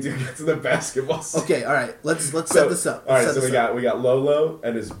then we do get to the basketball scene. Okay, all right. Let's set this up. All right, so we got Lolo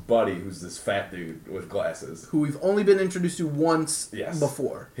and his buddy, who's this fat dude with glasses, who we've only been introduced to once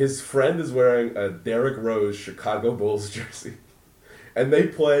before. His friend is wearing a Derrick Rose Chicago Bulls jersey, and they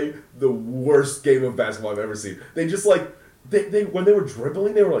play the worst game of basketball I've ever seen. They just like. They when they were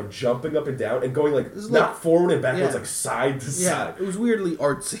dribbling, they were like jumping up and down and going like not forward and backwards, like side to side. It was weirdly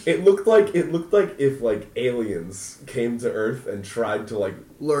artsy. It looked like if like aliens came to Earth and tried to like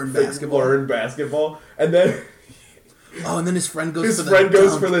learn basketball, and then and then his friend goes. For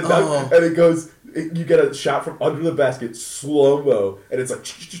the dunk, and it goes. You get a shot from under the basket, slow mo, and it's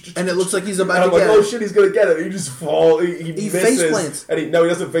like, and it looks like he's about to get it. I'm like, oh shit, he's gonna get it. And he just falls. He misses, face plants. And he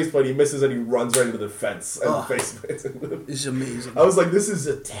doesn't face plant. He misses, and he runs right into the fence and face plants. It's amazing. I was like, this is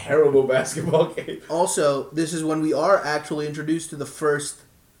a terrible basketball game. Also, this is when we are actually introduced to the first,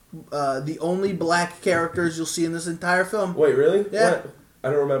 the only black characters you'll see in this entire film. Wait, really? Yeah. What? I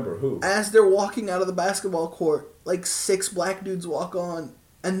don't remember who. As they're walking out of the basketball court, like 6 black dudes walk on,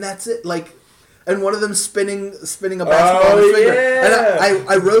 and that's it. Like. And one of them spinning a basketball on his finger. And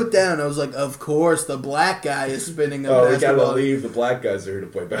I wrote down, I was like, of course, the black guy is spinning a basketball. Oh, we gotta believe the black guys are here to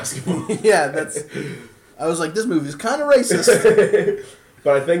play basketball. I was like, this movie's kind of racist.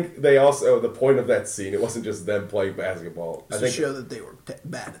 But I think they also, the point of that scene, it wasn't just them playing basketball. To show that they were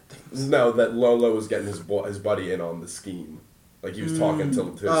bad at things. No, that Lolo was getting his buddy in on the scheme. Like, he was talking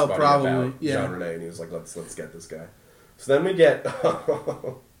to his buddy about Jean-René, and he was like, let's get this guy. So then we get...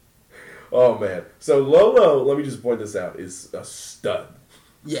 Oh, man. So Lolo, let me just point this out, is a stud.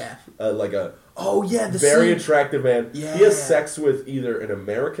 Yeah. The very attractive man. Yeah. He has sex with either an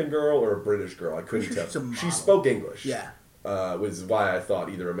American girl or a British girl. I couldn't tell. She spoke English. Yeah. Which is why I thought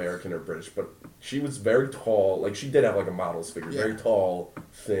either American or British. But she was very tall. Like, she did have, like, a model's figure. Yeah. Very tall,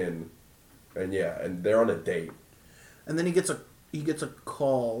 thin. And, and they're on a date. And then he gets a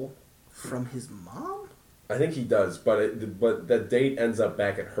call from his mom? I think he does, but that date ends up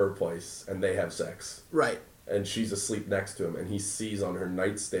back at her place, and they have sex. Right. And she's asleep next to him, and he sees on her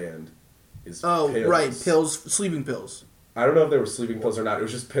nightstand is pills, sleeping pills. I don't know if they were sleeping pills or not. It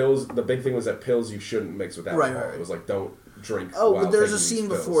was just pills. The big thing was that pills you shouldn't mix with alcohol. Right. It was like, don't drink. Oh, but there's a scene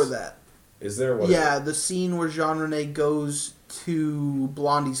before that. Is there? The scene where Jean-René goes to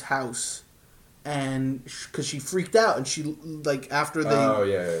Blondie's house. And because she freaked out, and she like after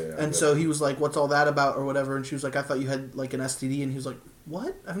they and so he was like, "What's all that about?" or whatever, and she was like, "I thought you had like an STD," and he was like,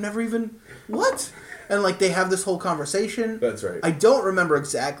 "What? I've never even what?" And like they have this whole conversation. That's right. I don't remember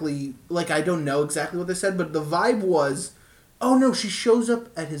exactly, like I don't know exactly what they said, but the vibe was, "Oh no, she shows up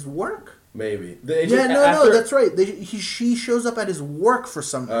at his work." Maybe. That's right. She shows up at his work for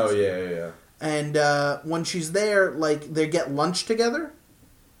some reason. Oh yeah. And when she's there, like they get lunch together.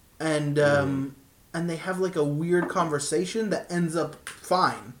 And they have like a weird conversation that ends up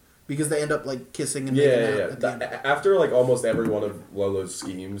fine because they end up like kissing and making out at the end. After like almost every one of Lolo's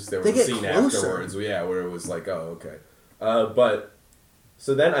schemes, there was a scene afterwards. Yeah, where it was like, oh, okay. But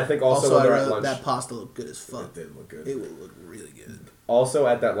so then I think also when they're at lunch, that pasta looked good as fuck. It did look good. It would look really good. Also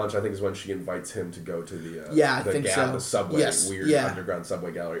at that lunch, I think is when she invites him to go to the the subway, underground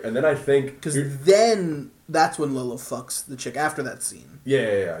subway gallery, and then I think because then that's when Lolo fucks the chick after that scene.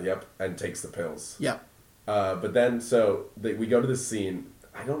 Yep, and takes the pills. Yep. But then we go to this scene.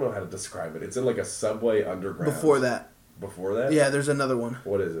 I don't know how to describe it. It's in like a subway underground. Before that. Yeah, there's another one.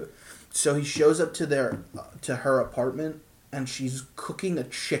 What is it? So he shows up to her apartment, and she's cooking a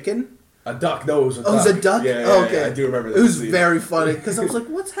chicken. A duck. No, it was a duck. Oh, it was a duck? Yeah, okay. Yeah, I do remember that. It was very funny, because I was like,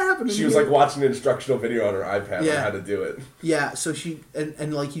 what's happening She was like watching an instructional video on her iPad on how to do it. Yeah, so she,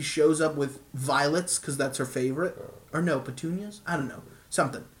 and like he shows up with violets, because that's her favorite. Or no, petunias? I don't know.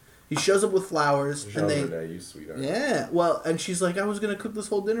 Something. He shows up with flowers, Jean-René, you sweetheart. Yeah, well, and she's like, I was going to cook this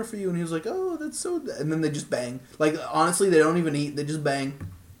whole dinner for you, and he was like, oh, that's so... And then they just bang. Like, honestly, they don't even eat, they just bang.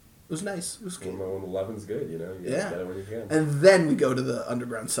 It was nice. It was good. Well, when 11's good, you know? You get it when you can. And then we go to the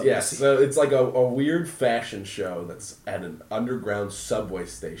underground subway scene. So it's like a weird fashion show that's at an underground subway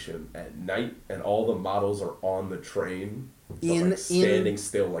station at night, and all the models are on the train, standing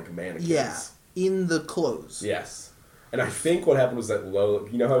still like mannequins. Yeah, in the clothes. Yes. And I think what happened was that Lolo,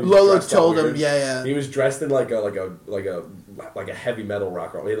 you know how Lolo told him, he was dressed in like a heavy metal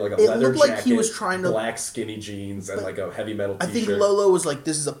rocker. He had like a jacket. leather It looked like he was trying to black skinny jeans and like a heavy metal T-shirt. I think Lolo was like,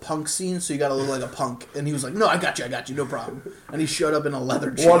 "This is a punk scene, so you got to look like a punk." And he was like, "No, I got you, no problem." And he showed up in a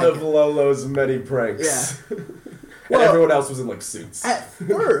leather jacket. One of Lolo's many pranks. Yeah. And everyone else was in like suits. At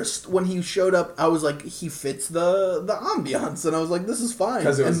first, when he showed up, I was like, he fits the ambiance, and I was like, this is fine.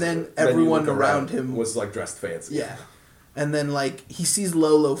 And then everyone around him was like dressed fancy. Yeah. And then, like, he sees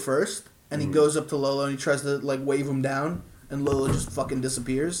Lolo first, and he goes up to Lolo, and he tries to, like, wave him down, and Lolo just fucking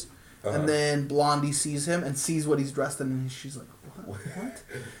disappears. And then Blondie sees him and sees what he's dressed in, and she's like, what?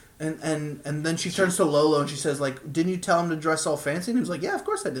 And then she turns to Lolo, and she says, like, didn't you tell him to dress all fancy? And he was like, yeah, of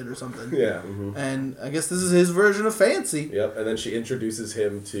course I did, or something. Yeah. And I guess this is his version of fancy. Yep, and then she introduces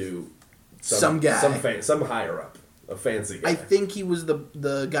him to some guy. Some higher up. A fancy guy. I think he was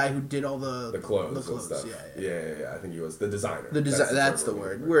the guy who did all the clothes and stuff. Yeah. I think he was the designer. That's the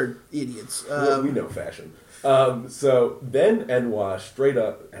word. We're idiots. We know fashion. So then Benoit, straight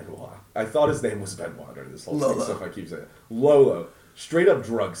up Benoit. I thought his name was Benoit during this whole thing, so if I keep saying it. Lolo straight up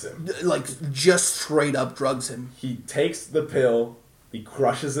drugs him. Like, just straight up drugs him. He takes the pill, he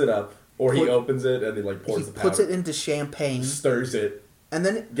crushes it up, or he opens it and he like pours the powder. He puts it into champagne. Stirs it. And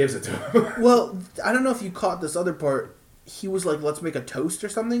then gives it to him. Well, I don't know if you caught this other part. He was like, let's make a toast or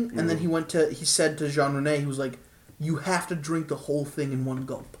something. And then he said to Jean-René, he was like, you have to drink the whole thing in one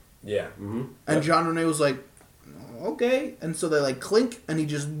gulp. Yeah. And Jean-René was like, okay. And so they like clink, and he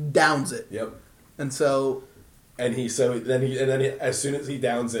just downs it. Yep. And so... And then as soon as he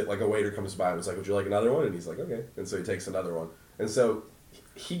downs it, like a waiter comes by and was like, would you like another one? And he's like, okay. And so he takes another one. And so...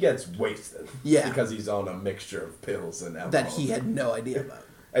 he gets wasted. Yeah. Because he's on a mixture of pills and alcohol. That he had no idea about.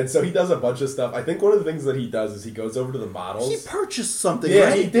 And so he does a bunch of stuff. I think one of the things that he does is he goes over to the models. He purchased something, right?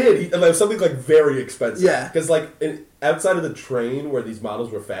 Yeah, he did. It was something like very expensive. Yeah. Because like outside of the train where these models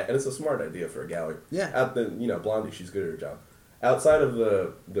were fat, and it's a smart idea for a gallery. Yeah. Blondie, she's good at her job. Outside of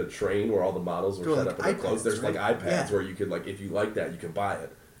the train where all the models were set up in their clothes, there's like iPads where you could like, if you like that, you can buy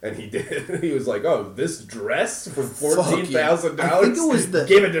it. And he did. He was like, "Oh, this dress for $14,000? I think it was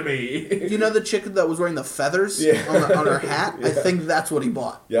give it to me." You know the chick that was wearing the feathers on her hat? Yeah. I think that's what he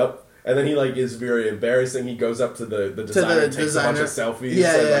bought. Yep. And then he like is very embarrassing. He goes up to the designer and takes a bunch of selfies.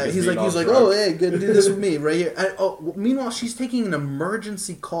 Yeah. He's like, "Oh, hey, good, do this with me right here." Meanwhile, she's taking an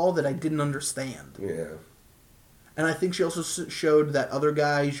emergency call that I didn't understand. Yeah. And I think she also showed that other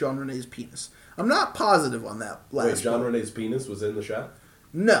guy Jean-René's penis. I'm not positive on that last. Wait, Jean-René's penis was in the shot?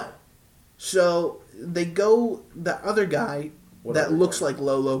 No. So they go, that other guy that looks like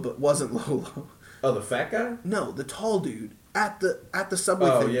Lolo but wasn't Lolo. Oh, the fat guy? No, the tall dude at the subway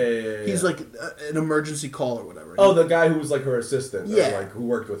thing. Oh, yeah. He's like an emergency call or whatever. Oh, the guy who was like her assistant. Yeah. Or like who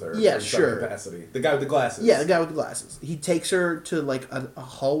worked with her. Yeah, in sure. Some capacity. The guy with the glasses. Yeah, the guy with the glasses. He takes her to like a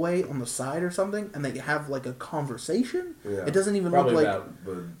hallway on the side or something, and they have like a conversation. Yeah. It doesn't even Probably look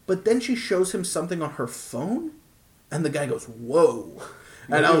like... But then she shows him something on her phone, and the guy goes, "Whoa."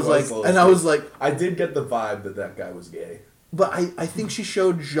 And I was like, I did get the vibe that guy was gay. But I think she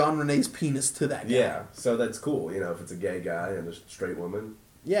showed Jean-René's penis to that guy. Yeah, so that's cool. You know, if it's a gay guy and a straight woman.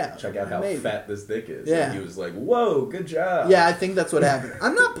 Yeah. Check out how fat this dick is. Yeah. And he was like, "Whoa, good job." Yeah, I think that's what happened.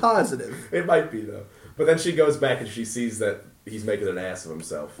 I'm not positive. It might be, though. But then she goes back and she sees that he's making an ass of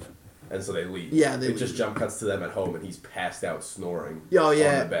himself. And so they leave. Yeah, It just jump cuts to them at home, and he's passed out snoring on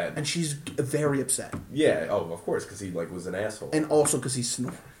the bed. And she's very upset. Yeah, of course, because he was an asshole. And also because he's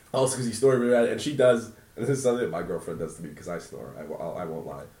snoring. Also because he's snoring really bad, and she does, and this is something that my girlfriend does to me because I snore, I won't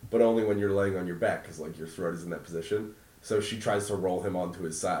lie. But only when you're laying on your back, because your throat is in that position. So she tries to roll him onto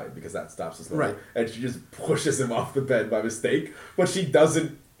his side, because that stops the snoring. Right. And she just pushes him off the bed by mistake, but she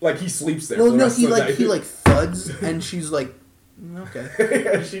doesn't, he sleeps there Well, for the rest of the night. He thuds, and she's like, okay.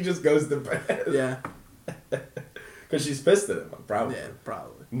 And she just goes to bed. Yeah. Because she's pissed at him, probably. Yeah,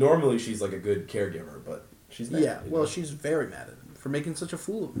 probably. Normally she's a good caregiver, but she's mad. Yeah, well, she's very mad at him for making such a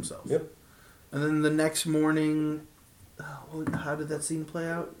fool of himself. Yep. And then the next morning, how did that scene play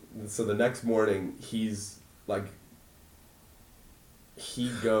out? So the next morning, he's he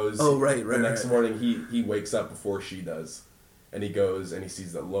goes. Oh, right. The next morning, he wakes up before she does, and he goes and he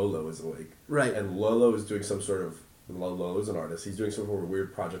sees that Lolo is awake. Right. And Lolo is doing some sort of. Lolo's an artist. He's doing some sort of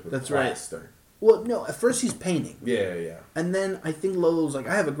weird project with plaster. Right. Well, no, at first he's painting. Yeah. And then I think Lolo's like,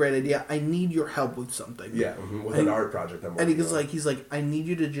 I have a great idea. I need your help with something. Yeah, with an art project I'm working on. He's like, I need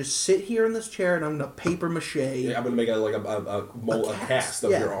you to just sit here in this chair and I'm going to paper mache. Yeah, I'm going to make a cast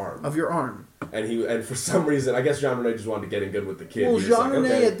of your arm. Of your arm. And for some reason, I guess Jean-René just wanted to get in good with the kid. Well,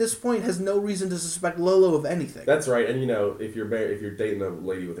 Jean-René at this point has no reason to suspect Lolo of anything. That's right. And if you're dating a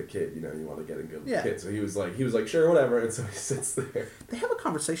lady with a kid, you want to get in good with the kid. So he was like, sure, whatever. And so he sits there. They have a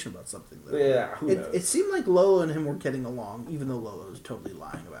conversation about something though. Yeah, who knows? It seemed like Lolo and him were getting along, even though Lolo was totally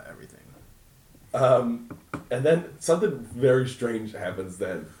lying about everything. And then something very strange happens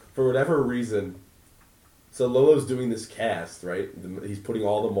then. For whatever reason, so Lolo's doing this cast, right? He's putting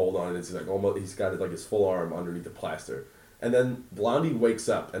all the mold on it. It's he's got his full arm underneath the plaster. And then Blondie wakes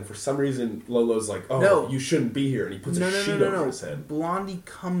up, and for some reason Lolo's like, "Oh, no, you shouldn't be here," and he puts a sheet over his head. Blondie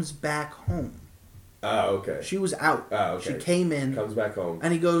comes back home. Oh, okay. She was out. Oh, okay. She came in. Comes back home.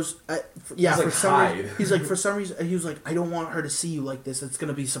 And he goes, for some reason, he was like, I don't want her to see you like this. It's going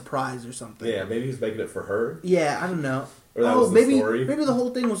to be a surprise or something. Yeah, maybe he's making it for her. Yeah, I don't know. Or that was the story. Maybe the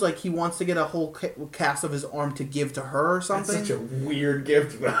whole thing was he wants to get a whole cast of his arm to give to her or something. That's such a weird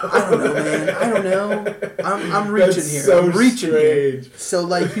gift, though. I don't know, man. I don't know. I'm reaching That's here. So I'm reaching strange. Here.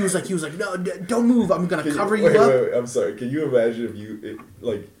 So he was like, no, don't move. I'm gonna cover you up. Wait, I'm sorry. Can you imagine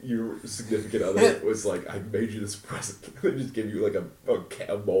if your significant other was like, I made you this present, they just give you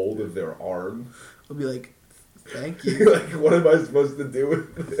a mold of their arm? I'll be like, thank you. What am I supposed to do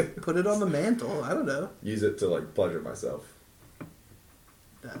with it? Put it on the mantle. I don't know. Use it to pleasure myself.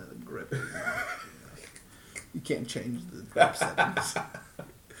 Grip. You can't change the grip settings.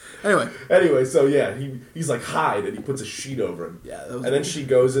 Anyway, so yeah, he's hide, and he puts a sheet over him. Yeah, and then she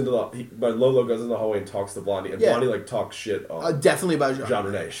goes into Lolo goes into the hallway and talks to Blondie, and Blondie talks shit on definitely about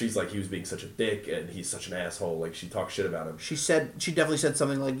Jean-René. She's he was being such a dick, and he's such an asshole. She talks shit about him. She definitely said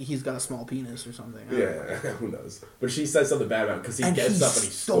something like he's got a small penis or something. Yeah, who knows? But she says something bad about him because he gets up and he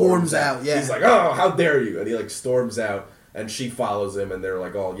storms out. Yeah, he's like, "Oh, how dare you!" And he storms out. And she follows him, and they're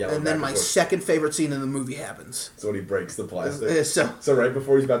all yelling. And then my second favorite scene in the movie happens. So when he breaks the plastic. So right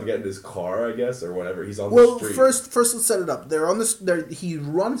before he's about to get in his car, I guess, or whatever, he's on the street. Well, first let's set it up. They're on this. He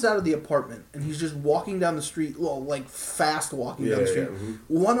runs out of the apartment, and he's just walking down the street. Well, fast walking down the street. Yeah, mm-hmm.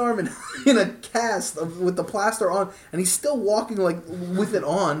 One arm in a cast with the plaster on, and he's still walking with it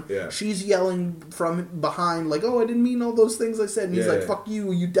on. Yeah. She's yelling from behind, "Oh, I didn't mean all those things I said." And he's "Fuck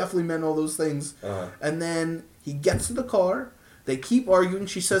you! You definitely meant all those things." Uh-huh. And then he gets to the car. They keep arguing.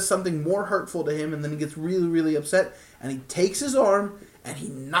 She says something more hurtful to him, and then he gets really, really upset. And he takes his arm and he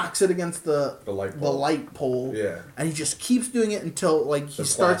knocks it against the light pole. Yeah. And he just keeps doing it until he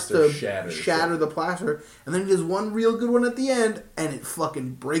starts to shatter the plaster. And then he does one real good one at the end, and it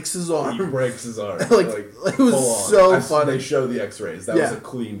fucking breaks his arm. He breaks his arm. It was so funny. They show the X-rays. That was a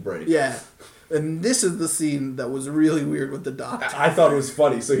clean break. Yeah. And this is the scene that was really weird with the doctor. I thought it was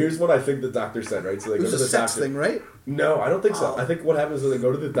funny. So here's what I think the doctor said, right? So they go to the sex doctor. Thing, right? No, I don't think so. I think what happens is they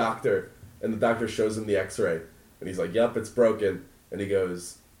go to the doctor, and the doctor shows him the X-ray, and he's like, "Yep, it's broken." And he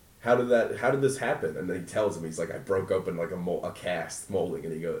goes, "How did this happen?" And then he tells him, he's like, "I broke open a cast molding."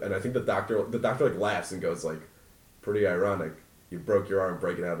 And he goes, and I think the doctor laughs and goes "Pretty ironic. You broke your arm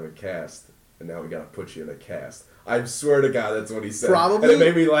breaking out of a cast, and now we gotta put you in a cast." I swear to God, that's what he said. Probably. And it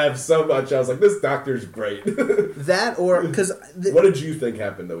made me laugh so much. I was like, this doctor's great. That or... because what did you think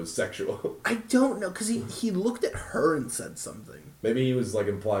happened that was sexual? I don't know, because he looked at her and said something. Maybe he was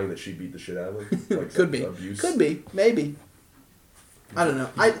implying that she beat the shit out of him? Could be. Abuse? Could be. Maybe. I don't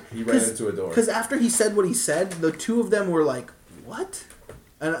know. He ran into a door. Because after he said what he said, the two of them were like, what?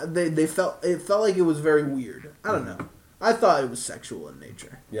 And it felt like it was very weird. I don't know. I thought it was sexual in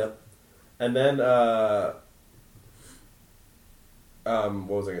nature. Yep. And then... what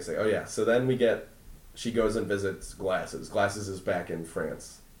was I going to say? Oh, yeah. So then she goes and visits Glasses. Glasses is back in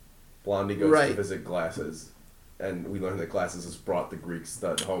France. Blondie goes to visit Glasses, and we learn that Glasses has brought the Greek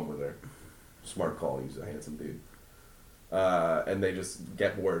stud home with her. Smart call, he's a handsome dude. And they just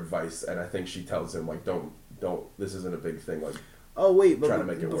get more advice, and I think she tells him, like, don't, this isn't a big thing, like, oh, wait, but try to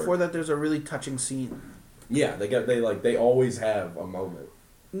make it before work. that, there's a really touching scene. Yeah, they always have a moment.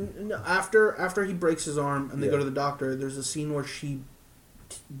 After he breaks his arm and they go to the doctor, there's a scene where she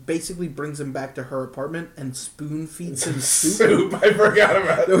basically brings him back to her apartment and spoon feeds him soup. I forgot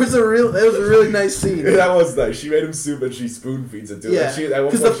about that. It was a really nice scene. That was nice. She made him soup and she spoon feeds it to him. Yeah,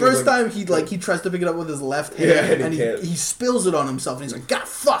 because the first time he tries to pick it up with his left hand and he spills it on himself and he's like, God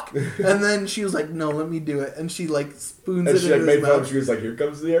fuck! And then she was like, no, let me do it, and she like spoons it in his mouth. She was like, here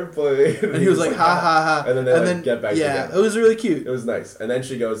comes the airplane, and he was like, ha ha ha, and then they get back together. It was really cute. It was nice. And then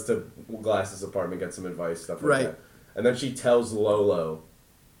she goes to Glass's apartment, gets some advice, stuff like that, and then she tells Lolo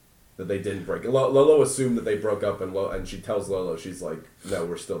that they didn't break. Lolo assumed that they broke up, and she tells Lolo, she's like, no,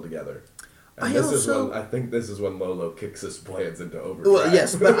 we're still together. And I think this is when Lolo kicks his plans into overdrive. Well,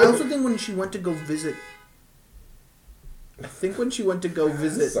 yes, but I also think when she went to go visit...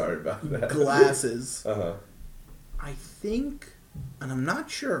 Sorry about that. Glasses. Uh-huh. I think, and I'm not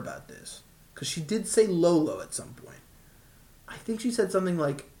sure about this, because she did say Lolo at some point. I think she said something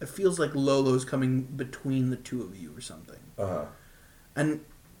like, it feels like Lolo's coming between the two of you or something. Uh-huh. And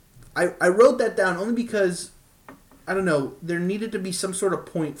I wrote that down only because, I don't know, there needed to be some sort of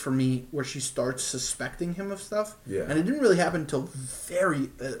point for me where she starts suspecting him of stuff. Yeah. And it didn't really happen until very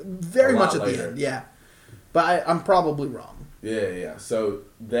much at the end. Yeah. But I'm probably wrong. Yeah. So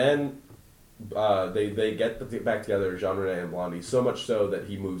then they get back together, Jean-René and Blondie, so much so that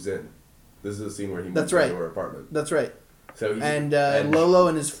he moves in. This is the scene where he moves into her apartment. That's right. So and Lolo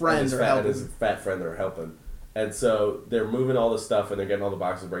and his friend are helping. His fat friend are helping. And so they're moving all the stuff and they're getting all the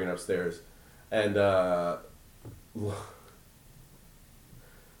boxes, bringing it upstairs. And I'm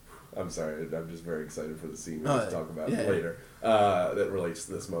sorry, I'm just very excited for the scene we'll talk about later. That relates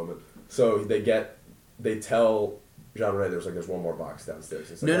to this moment. So they tell Jean-René there's one more box downstairs.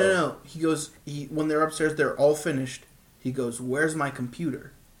 Like, no. He goes, when they're upstairs, they're all finished. He goes, where's my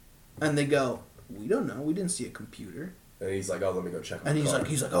computer? And they go, we don't know. We didn't see a computer. And he's like, oh, let me go check my car. And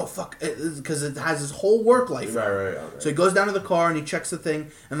he's like, oh, fuck. Because it has his whole work life. Right. So he goes down to the car and he checks the thing.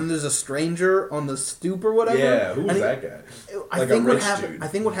 And then there's a stranger on the stoop or whatever. Yeah, who's that guy? I think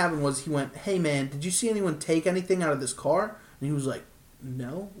what happened was he went, hey, man, did you see anyone take anything out of this car? And he was like,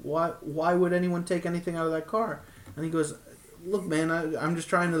 no. Why would anyone take anything out of that car? And he goes, look, man, I'm just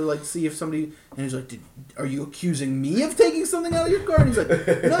trying to like see if somebody. And he's like, are you accusing me of taking something out of your car? And he's like,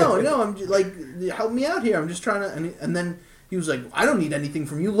 no, I'm just, like, help me out here. I'm just trying to. And then he was like, I don't need anything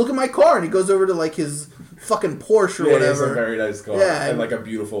from you. Look at my car. And he goes over to like his fucking Porsche or whatever. It's a very nice car. Yeah, and like a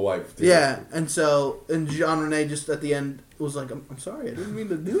beautiful wife too. Yeah, and Jean-René just at the end was like, I'm sorry, I didn't mean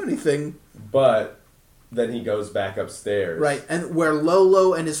to do anything. But then he goes back upstairs. Right, and where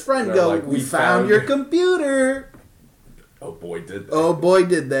Lolo and his friend go, like, we found your computer. Oh boy, did they! Oh boy,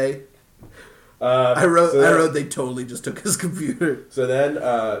 did they! I wrote they totally just took his computer. So then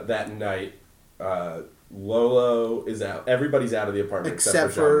that night, Lolo is out. Everybody's out of the apartment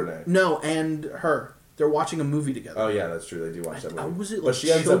except for Jean-René. No, and her. They're watching a movie together. Oh yeah, that's true. They do watch that movie. Was it like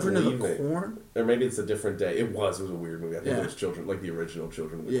Children of the Corn? Or maybe it's a different day. It was a weird movie. I think it was Children, like the original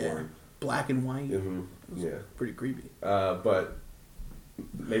Children of the Corn. Black and white. Mm-hmm. Yeah, pretty creepy. But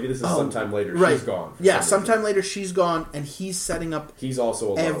maybe this is sometime later. Right. She's gone. Yeah, sometime later she's gone, and he's setting up. He's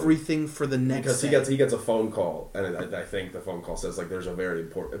also alone. Everything for the next. Because he gets a phone call, and I think the phone call says like there's a very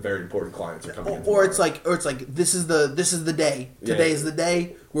important clients are coming in. Or it's like this is the day. Today is the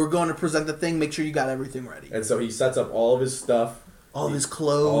day. We're going to present the thing. Make sure you got everything ready. And so he sets up all of his stuff. All of his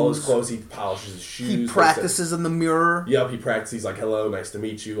clothes. He polishes his shoes. He practices in the mirror. Yep, he practices. He's like, hello, nice to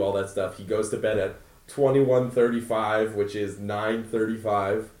meet you, all that stuff. He goes to bed at 21:35, which is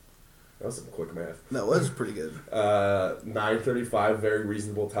 9:35. That was some quick math. That was pretty good. 9:35, very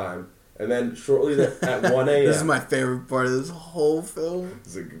reasonable time. And then shortly at 1 a.m. This is my favorite part of this whole film.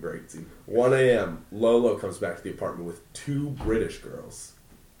 This is a great scene. 1 a.m., Lolo comes back to the apartment with two British girls.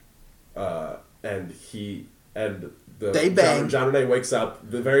 They bang. Jean-René wakes up.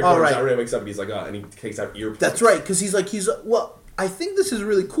 The very first Jean-René wakes up and he's like, and he takes out earplugs. That's right, because well, I think this is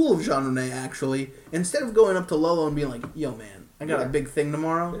really cool of Jean-René, actually. Instead of going up to Lolo and being like, yo, man, I got a big thing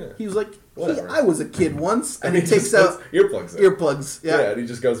tomorrow. He was like, I was a kid once. And he takes out earplugs. Yeah, and he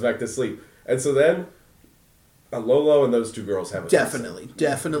just goes back to sleep. And so then Lolo and those two girls have a threesome.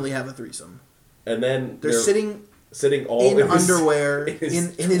 Definitely have a threesome. And then they're sitting all in underwear in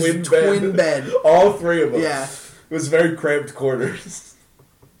his twin bed. All three of them. Yeah. was very cramped quarters.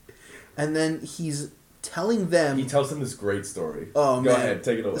 And then he's telling them... He tells them this great story. Oh, man. Go ahead,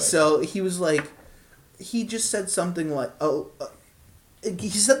 take it away. So he was like... He just said something like... he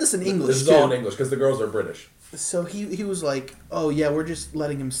said this in English, This is all in English, because the girls are British. So he was like, oh, yeah, we're just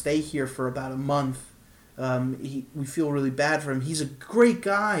letting him stay here for about a month. We feel really bad for him. He's a great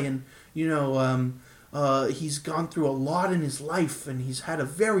guy, and, you know, he's gone through a lot in his life, and he's had a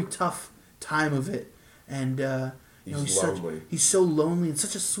very tough time of it. And, you know, he's so lonely and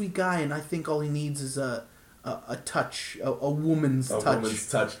such a sweet guy, and I think all he needs is a touch, a woman's touch. A woman's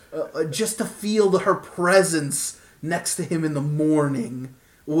touch. Just to feel her presence next to him in the morning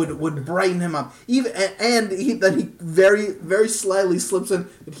would brighten him up. Then he very, very slyly slips in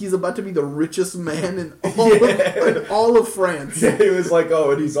that he's about to be the richest man in all of France. Yeah, he was like,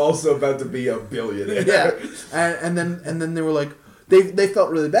 oh, and he's also about to be a billionaire. Yeah, and then they were like, they felt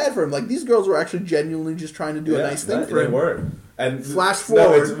really bad for him. Like, these girls were actually genuinely just trying to do a nice thing for him. They were. And flash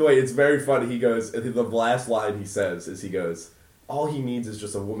forward. No, it's very funny. He goes, the last line he says is, he goes, all he needs is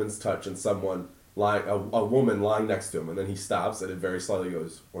just a woman's touch and someone lying, a woman lying next to him, and then he stops and it very slightly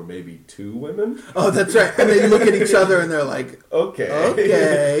goes, or maybe two women. Oh, that's right. And they look at each other and they're like,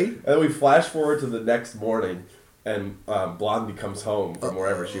 okay. And then we flash forward to the next morning, and Blondie comes home from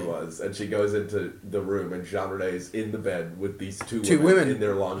wherever she was, and she goes into the room, and Jean-René is in the bed with these two women in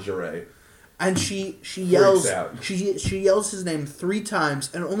their lingerie. And she yells she yells his name 3 times,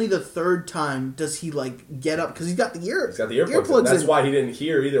 and only the 3rd time does he like get up because he's got the earplugs in. That's why he didn't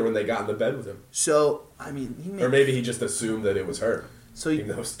hear either when they got in the bed with him. So I mean, or maybe he just assumed that it was her. So he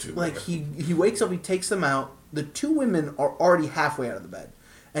wakes up, he takes them out. The 2 women are already halfway out of the bed.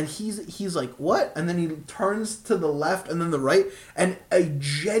 And he's like, what? And then he turns to the left and then the right. And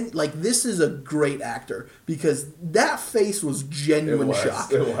this is a great actor, because that face was genuine shock.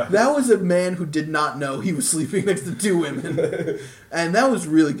 That was a man who did not know he was sleeping next to 2 women. And that was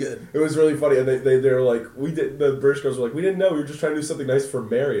really good. It was really funny. And they were like, the British girls were like, we didn't know. We were just trying to do something nice for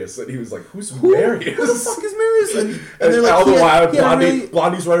Marius. And he was like, who's Marius? Who the fuck is Marius? And they're like, all the while,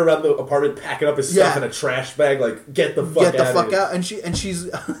 Blondie's running around the apartment packing up his stuff in a trash bag, like, get the fuck out. And she's...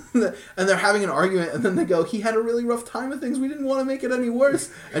 and they're having an argument, and then they go, he had a really rough time of things, we didn't want to make it any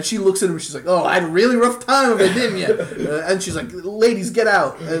worse. And she looks at him and she's like, oh, I had a really rough time of it, didn't you? And she's like, ladies, get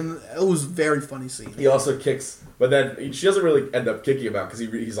out. And it was a very funny scene. He also kicks, but then she doesn't really end up kicking him out, because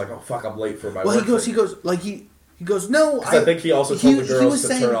he's like, oh fuck, I'm late for my work. He goes, no. I think he also told the girls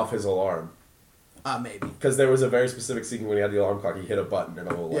to turn off his alarm. Maybe. Because there was a very specific scene when he had the alarm clock, he hit a button and a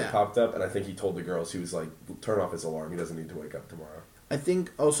little light popped up, and I think he told the girls, he was like, turn off his alarm, he doesn't need to wake up tomorrow. I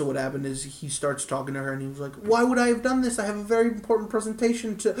think also what happened is he starts talking to her, and he was like, why would I have done this? I have a very important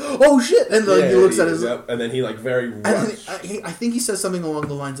presentation to... Oh, shit! And he looks at his... Yep. And then he, like, very rushed. I think he says something along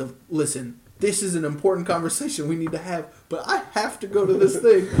the lines of, listen, this is an important conversation we need to have, but I have to go to this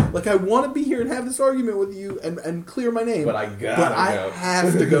thing. Like, I want to be here and have this argument with you and clear my name. But I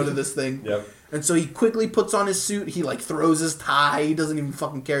have to go to this thing. Yep. And so he quickly puts on his suit. He, like, throws his tie. He doesn't even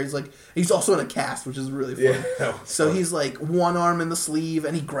fucking care. He's also in a cast, which is really funny. Yeah, so he's, like, one arm in the sleeve,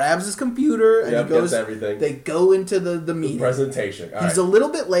 and he grabs his computer, and he goes... everything. They go into the meeting. The presentation. He's a little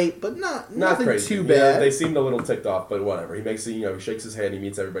bit late, but nothing crazy. Too bad. Yeah, they seemed a little ticked off, but whatever. He makes he shakes his hand, he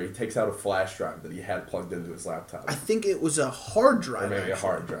meets everybody, he takes out a flash drive that he had plugged into his laptop. I think it was a hard drive. Or maybe a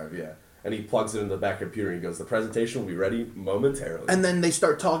hard drive, yeah. And he plugs it into the back computer, and he goes, the presentation will be ready momentarily. And then they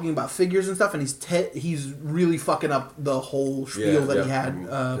start talking about figures and stuff, and he's really fucking up the whole spiel that he had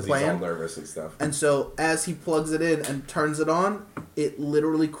planned. He's all nervous and stuff. And so, as he plugs it in and turns it on, it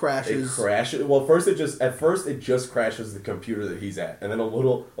literally crashes. It crashes. Well, at first it just crashes the computer that he's at, and then a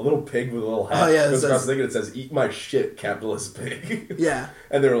little pig with a little hat goes across the thing, and it says, eat my shit, capitalist pig. Yeah.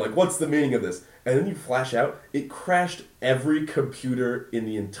 And they were like, what's the meaning of this? And then you flash out, it crashed every computer in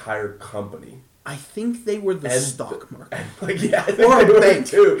the entire company. I think they were the stock market. Or a bank.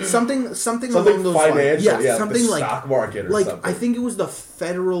 Too. Something along those financial, lines. Yeah, something the like stock market or something. I think it was the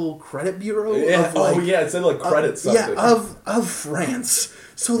Federal Credit Bureau. Yeah. It said like credit something. Yeah, of France.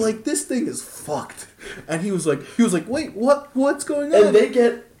 So like this thing is fucked. And he was like, wait, what's going on?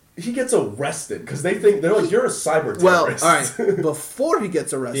 And he gets arrested because they're like, you're a cyber terrorist. Well, all right. Before he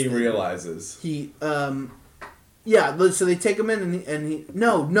gets arrested, he realizes so they take him in and he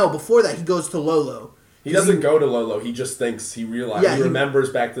before that he goes to Lolo. He doesn't go to Lolo. He just thinks he remembers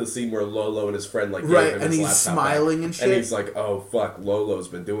back to the scene where Lolo and his friend gave him his laptop. And he's smiling and shit. And he's like, oh fuck, Lolo's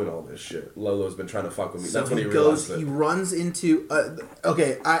been doing all this shit. Lolo's been trying to fuck with me. So that's when he realizes he runs into.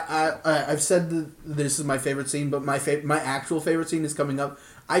 I've said that this is my favorite scene, but my actual favorite scene is coming up.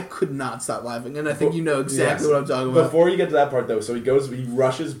 I could not stop laughing, and I think you know exactly what I'm talking about. Before you get to that part, though, so he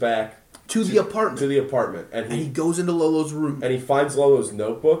rushes back to the apartment. And he goes into Lolo's room. And he finds Lolo's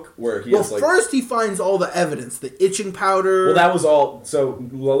notebook where he has like... Well, first he finds all the evidence. The itching powder. Well, that was all... So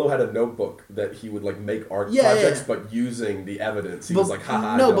Lolo had a notebook that he would like make art projects, but using the evidence. He was like,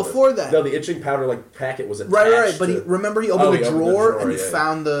 haha, no, before that. No, the itching powder like packet was attached Right. But remember he opened the drawer and he yeah.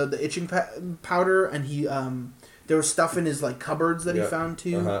 found the itching powder and he... there was stuff in his like cupboards that he found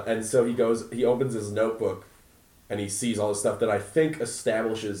too. And so he opens his notebook and he sees all the stuff that I think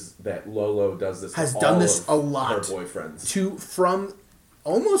establishes that Lolo does this. Has done this a lot. Her boyfriends. From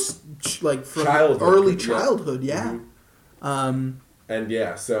almost like from early childhood, yeah. Mm-hmm. And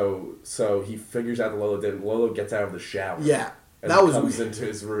yeah, so he figures out that Lolo didn't. Lolo gets out of the shower. Yeah, and that was comes weird. into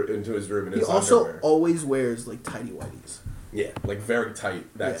his room in he his also underwear. always wears like tighty whities. Yeah, like very tight,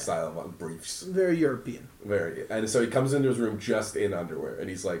 style of briefs. Very European. Very. And so he comes into his room just in underwear, and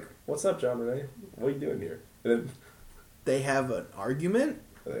he's like, "What's up, Jean-René? What are you doing here?" And then they have an argument.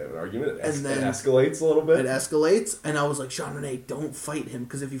 It escalates a little bit. It escalates, and I was like, Jean-René, don't fight him,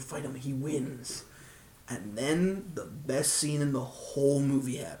 because if you fight him, he wins. And then the best scene in the whole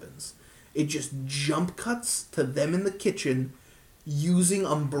movie happens. It just jump cuts to them in the kitchen using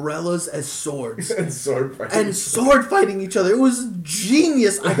umbrellas as swords. and sword fighting each other. It was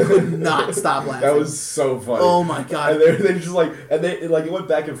genius. I could not stop laughing. That was so funny. Oh my god. And they just like, and they like it went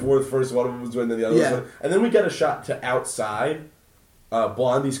back and forth. First one of them was winning, then the other was winning. And then we get a shot to outside.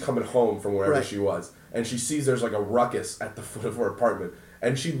 Blondie's coming home from wherever she was, and she sees there's like a ruckus at the foot of her apartment.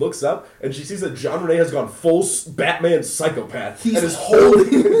 And she looks up, and she sees that Jean-René has gone full Batman psychopath. And is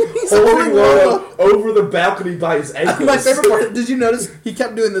holding Lolo over the balcony by his ankles. My favorite part, did you notice? He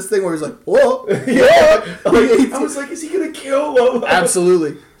kept doing this thing where he's like, whoa. Yeah. I was like, is he going to kill Lolo?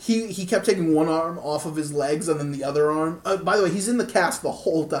 Absolutely. He kept taking one arm off of his legs and then the other arm. By the way, he's in the cast the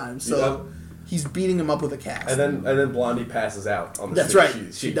whole time, so... Yep. He's beating him up with a cast. And then Blondie passes out on the That's street.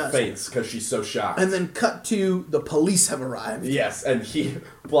 right. She faints because she's so shocked. And then cut to the police have arrived. Yes, and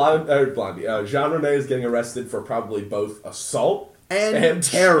Jean-René is getting arrested for probably both assault and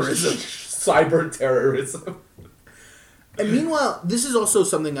terrorism. Cyber terrorism. And meanwhile, this is also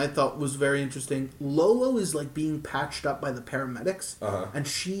something I thought was very interesting. Lolo is like being patched up by the paramedics, and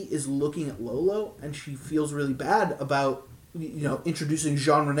she is looking at Lolo, and she feels really bad about introducing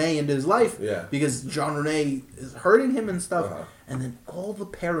Jean-René into his life because Jean-René is hurting him and stuff. And then all the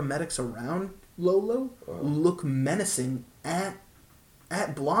paramedics around Lolo look menacing at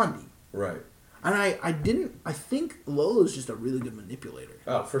Blondie. Right. And I think Lolo's just a really good manipulator.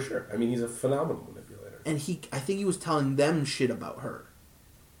 Oh, for sure. I mean, he's a phenomenal manipulator. And I think he was telling them shit about her.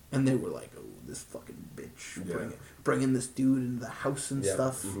 And they were like, oh, this fucking bitch. Bringing this dude into the house and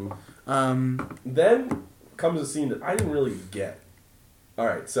stuff. Mm-hmm. Then comes a scene that I didn't really get. All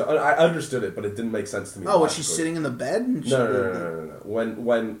right, so I understood it, but it didn't make sense to me. Oh, was she sitting in the bed? And No.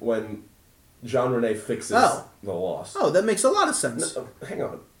 When Jean-René fixes the loss. Oh, that makes a lot of sense. No, hang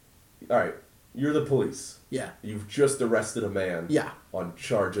on. All right, you're the police. Yeah. You've just arrested a man. Yeah. On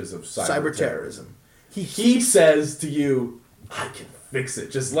charges of cyber terrorism. He says to you, I can fix it.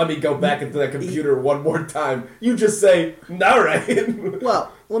 Just let me go back into that computer one more time. You just say, all right.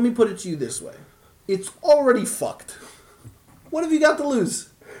 Well, let me put it to you this way. It's already fucked. What have you got to lose?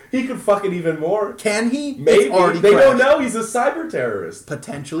 He could fuck it even more. Can he? Maybe. They don't know. He's a cyber terrorist.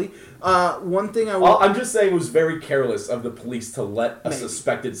 Potentially. One thing I'm just saying it was very careless of the police to let a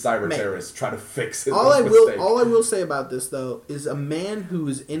suspected cyber terrorist try to fix it. All I will say about this, though, is a man who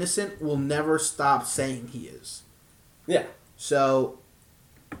is innocent will never stop saying he is. Yeah. So...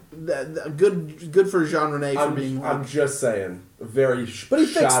 Good for Jean-René for being like... I'm just saying, very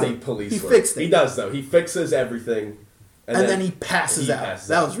shoddy police work. He fixed it. He does, though. He fixes everything. And then he passes out.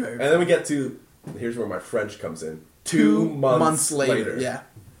 That was very And then we get to... Here's where my French comes in. 2 months later. Yeah.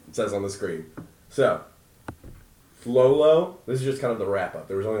 It says on the screen. So, Lolo... This is just kind of the wrap-up.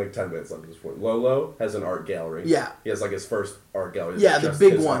 There was only like 10 minutes left at this point. Lolo has an art gallery. Yeah. He has like his first art gallery. Yeah, the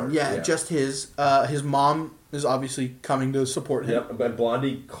big one. Yeah, just his. His mom is obviously coming to support him. Yep, and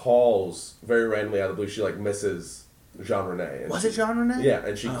Blondie calls very randomly out of the blue. She like misses Jean-René. Was it Jean-René? Yeah,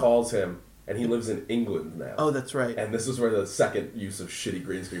 and she calls him, and he lives in England now. Oh, that's right. And this is where the second use of shitty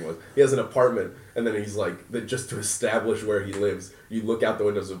green screen was. He has an apartment, and then he's like, just to establish where he lives, you look out the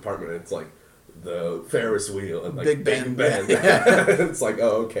windows of the apartment, and it's like the Ferris wheel and like Big Ben. Yeah. It's like,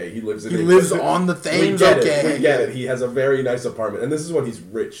 oh, okay, he lives in England. Lives on the Thames. We get it. He has a very nice apartment, and this is when he's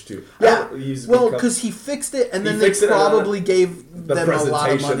rich too. Yeah, because he fixed it, and then they probably gave them a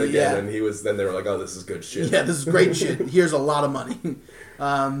lot of money. Again, and then they were like, oh, this is good shit. Yeah, this is great shit. Here's a lot of money.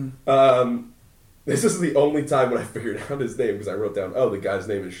 This is the only time when I figured out his name because I wrote down, the guy's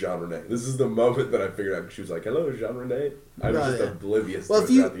name is Jean-René. This is the moment that I figured out. She was like, hello, Jean-René. I was just oblivious to it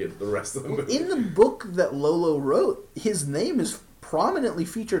throughout the rest of the movie. In the book that Lolo wrote, his name is prominently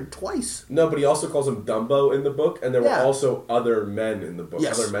featured twice. No, but he also calls him Dumbo in the book, and there were also other men in the book,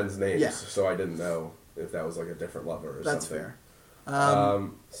 other men's names. Yeah. So I didn't know if that was like a different lover or something. That's fair.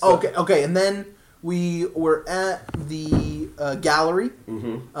 Okay, and then we were at the gallery.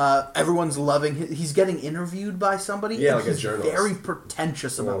 Mm-hmm. Everyone's loving him. He's getting interviewed by somebody. Yeah, like a journalist. Very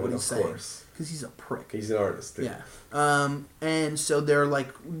pretentious about what he's saying. Because he's a prick. He's an artist, too. Yeah. And so they're like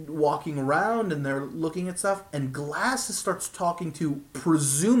walking around and they're looking at stuff. And Glasses starts talking to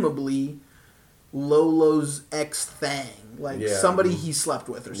presumably Lolo's ex-thang. Like somebody he slept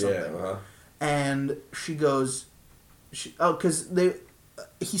with or something. Yeah, and she goes... because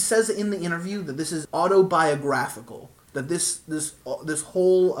he says in the interview that this is autobiographical, that this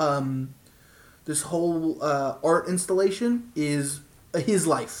whole art installation is his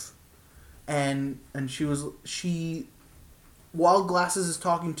life, and she while Glasses is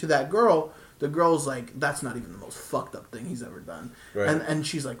talking to that girl, the girl's like, that's not even the most fucked up thing he's ever done, right. and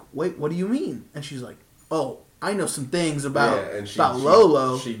she's like, wait, what do you mean? And she's like, oh, I know some things about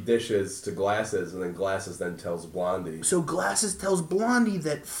Lolo. She dishes to Glasses, and then Glasses then tells Blondie. So Glasses tells Blondie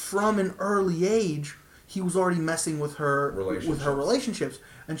that from an early age, he was already messing with her relationships.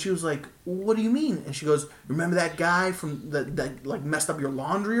 And she was like, what do you mean? And she goes, remember that guy from that like messed up your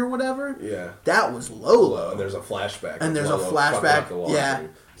laundry or whatever? Yeah. That was Lolo. And there's a flashback. And there's Lolo a flashback.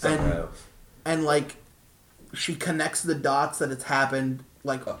 Yeah. And like, she connects the dots that it's happened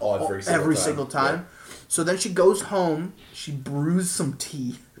like every single time. Yeah. So then she goes home, she brews some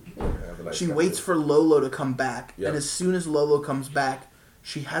tea, she waits for Lolo to come back, and as soon as Lolo comes back,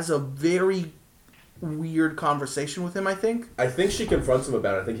 she has a very weird conversation with him, I think. I think she confronts him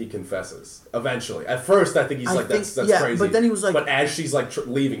about it. I think he confesses. Eventually. At first, I think he's that's crazy. But then he was like... But as she's like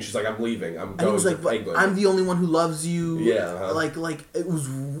leaving, she's like, I'm leaving. I'm going to England. I'm the only one who loves you. Yeah. Uh-huh. Like, it was...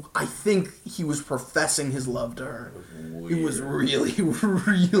 I think he was professing his love to her. It was really,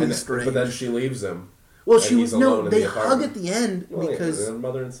 really strange. But then she leaves him. Well, they hug at the end because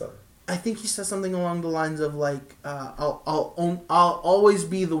mother and son. I think he says something along the lines of like, "I'll always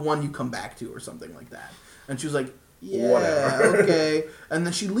be the one you come back to," or something like that. And she was like, "Yeah, okay." And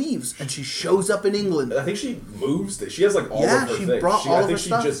then she leaves, and she shows up in England. I think she moves. She has like all of her things. I think she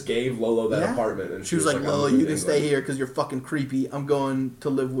just gave Lolo that apartment, and she was like, "Lolo, you can stay here because you're fucking creepy. I'm going to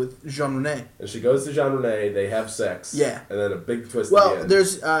live with Jean-René." And she goes to Jean-René. They have sex. Yeah. And then a big twist. Well, at the end.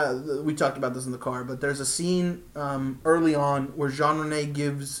 there's we talked about this in the car, but there's a scene early on where Jean-René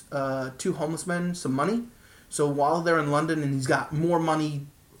gives two homeless men some money. So while they're in London and he's got more money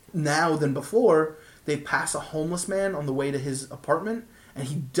now than before, they pass a homeless man on the way to his apartment, and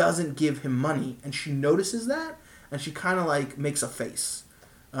he doesn't give him money. And she notices that, and she kind of like makes a face.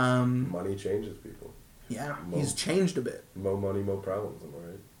 Money changes people. Yeah, he's changed a bit. More money, more problems, am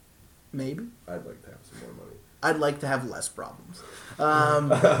I right? Maybe. I'd like to have some more money. I'd like to have less problems.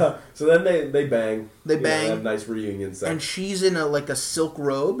 So then they bang. They bang. They have nice reunion sex. And she's in a silk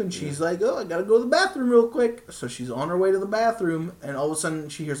robe, and she's like, oh, I gotta go to the bathroom real quick. So she's on her way to the bathroom, and all of a sudden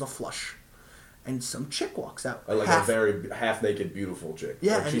she hears a flush. And some chick walks out. Like a very half-naked, beautiful chick.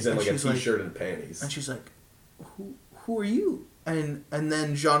 Yeah. Like she's in like a t-shirt and panties. And she's like, who are you? And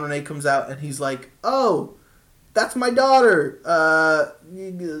then Jean-René comes out, and he's like, oh, that's my daughter.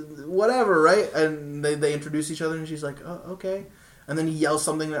 Whatever, right? And they introduce each other, and she's like, oh, okay. And then he yells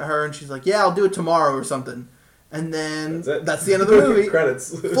something at her, and she's like, yeah, I'll do it tomorrow or something. And then that's the end of the movie.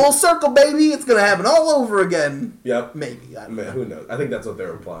 Credits. Full circle, baby. It's going to happen all over again. Yep. Maybe. I don't know. Who knows? I think that's what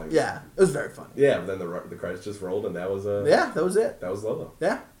they're implying. Yeah. It was very funny. Yeah, but then the credits just rolled, and that was... yeah, that was it. That was Lolo.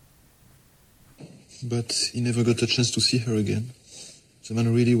 Yeah. But he never got a chance to see her again. The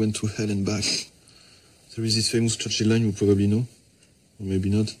man really went to hell and back. There is this famous Churchill line you probably know, or maybe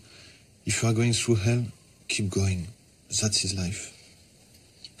not. If you are going through hell, keep going. That's his life.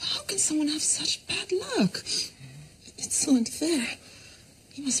 How can someone have such bad luck? It's so unfair.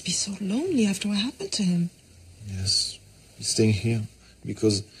 He must be so lonely after what happened to him. Yes, he's staying here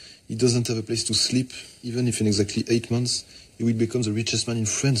because he doesn't have a place to sleep. Even if in exactly 8 months he will become the richest man in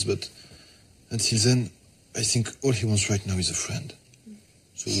France, but until then, I think all he wants right now is a friend.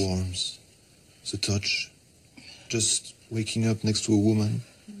 The warmth, the touch, just waking up next to a woman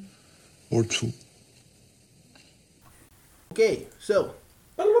or two. Okay, so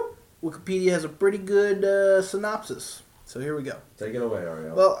Wikipedia has a pretty good synopsis. So here we go. Take it away,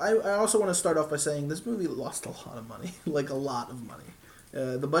 Ariel. Well, I also want to start off by saying this movie lost a lot of money. Like a lot of money.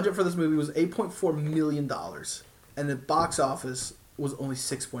 The budget for this movie was $8.4 million. And the box office was only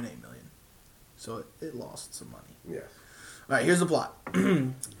 $6.8 million. So it lost some money. Yes. All right, here's the plot.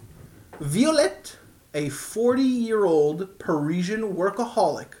 Violette, a 40-year-old Parisian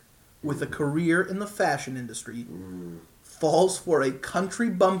workaholic with a career in the fashion industry, falls for a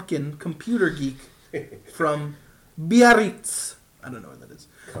country bumpkin computer geek from Biarritz. I don't know where that is.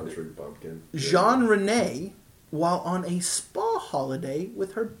 Country bumpkin. Jean-René, while on a spa holiday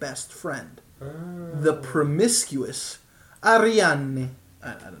with her best friend, the promiscuous Ariane.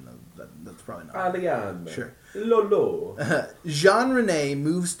 I don't know. That's probably not. Ariane. Sure. Lolo. Jean-René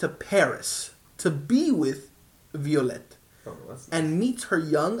moves to Paris to be with Violette and meets her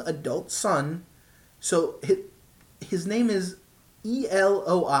young adult son. So his name is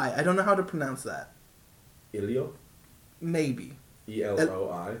Eloi. I don't know how to pronounce that. Elio? Maybe.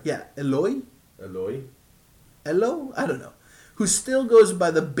 Eloi? Yeah, Eloi? Eloi? Elo? I don't know. Who still goes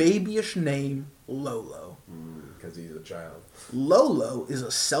by the babyish name Lolo. Because he's a child. Lolo is a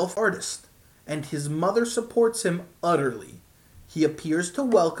self-artist, and his mother supports him utterly. He appears to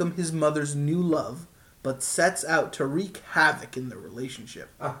welcome his mother's new love, but sets out to wreak havoc in their relationship.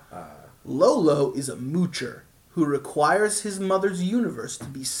 Lolo is a moocher who requires his mother's universe to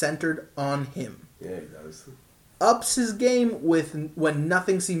be centered on him. Yeah, he does. Ups his game when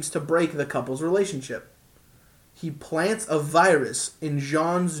nothing seems to break the couple's relationship. He plants a virus in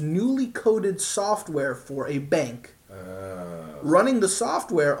Jean's newly coded software for a bank. Running the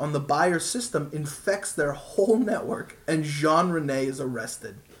software on the buyer's system infects their whole network, and Jean-René is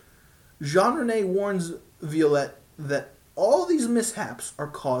arrested. Jean-René warns Violette that all these mishaps are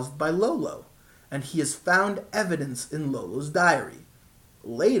caused by Lolo, and he has found evidence in Lolo's diary.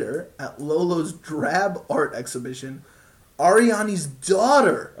 Later, at Lolo's drab art exhibition, Ariane's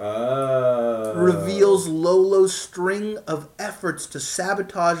daughter reveals Lolo's string of efforts to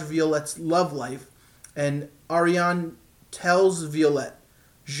sabotage Violette's love life, and Ariane tells Violette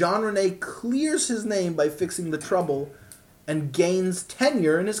Jean-René clears his name by fixing the trouble and gains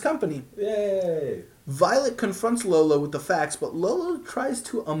tenure in his company. Yay! Violet confronts Lolo with the facts, but Lolo tries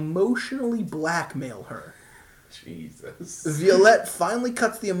to emotionally blackmail her. Jesus. Violette finally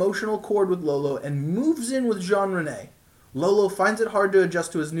cuts the emotional cord with Lolo and moves in with Jean-René. Lolo finds it hard to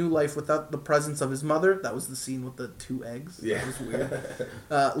adjust to his new life without the presence of his mother. That was the scene with the 2 eggs. Yeah. That was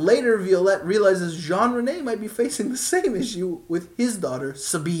weird. Later, Violette realizes Jean-René might be facing the same issue with his daughter,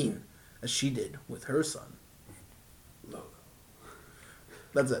 Sabine, as she did with her son. Lolo.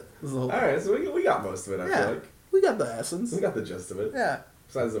 That's it. This is the whole thing. Alright, so we got most of it, I feel like. We got the essence. We got the gist of it. Yeah.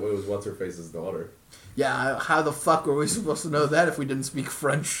 Besides that it was What's-Her-Face's daughter. Yeah, how the fuck were we supposed to know that if we didn't speak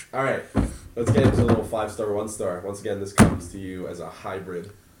French? Alright, let's get into a little 5-star, 1-star. Once again, this comes to you as a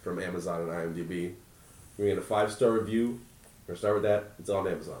hybrid from Amazon and IMDb. We're going to get a 5-star review. We're going to start with that. It's on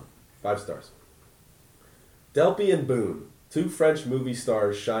Amazon. 5 stars. Delpy and Boone, 2 French movie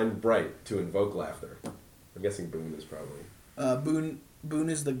stars, shine bright to invoke laughter. I'm guessing Boone is probably... Boone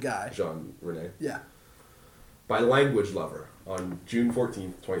is the guy. Jean-René. Yeah. By Language Lover on June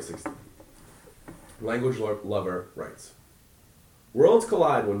 14th, 2016. Language Lover writes, Worlds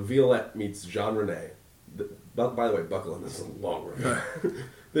collide when Violette meets Jean-René. By the way, buckle in, this is a long review.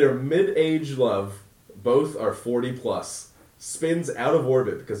 Their mid-age love, both are 40+, spins out of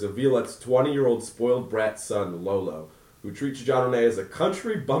orbit because of Violette's 20-year-old spoiled brat son, Lolo, who treats Jean-René as a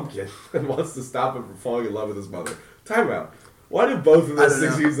country bumpkin and wants to stop him from falling in love with his mother. Time out. Why do both of those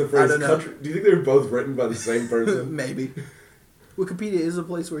things use the phrase country? Do you think they were both written by the same person? Maybe. Wikipedia is a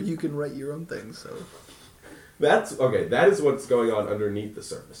place where you can write your own things, so... That's okay. That is what's going on underneath the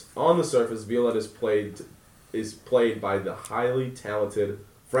surface. On the surface, Violette is played by the highly talented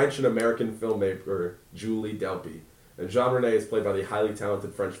French and American filmmaker Julie Delpy, and Jean-René is played by the highly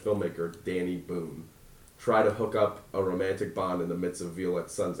talented French filmmaker Danny Boone. Try to hook up a romantic bond in the midst of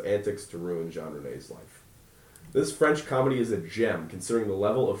Violette's son's antics to ruin Jean-René's life. This French comedy is a gem, considering the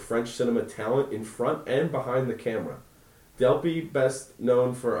level of French cinema talent in front and behind the camera. Delpy, best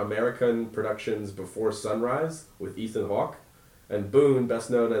known for American productions Before Sunrise with Ethan Hawke, and Boone, best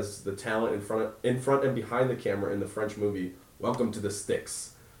known as the talent in front and behind the camera in the French movie Welcome to the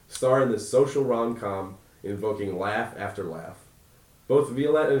Sticks, star in this social rom-com invoking laugh after laugh. Both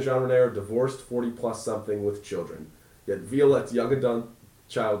Violette and Jean-René are divorced 40+ something with children, yet Violette's young adult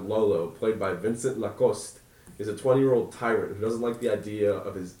child Lolo, played by Vincent Lacoste, is a 20-year-old tyrant who doesn't like the idea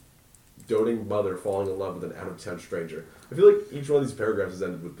of his doting mother falling in love with an out-of-town stranger. I feel like each one of these paragraphs is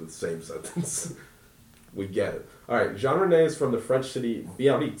ended with the same sentence. We get it. Alright, Jean-René is from the French city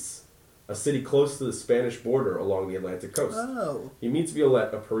Biarritz, a city close to the Spanish border along the Atlantic coast. Oh. He meets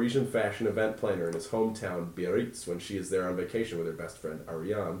Violette, a Parisian fashion event planner in his hometown Biarritz, when she is there on vacation with her best friend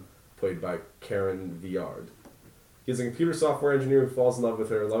Ariane, played by Karen Viard. He's a computer software engineer who falls in love with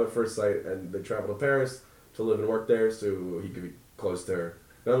her, love at first sight, and they travel to Paris to live and work there so he could be close to her.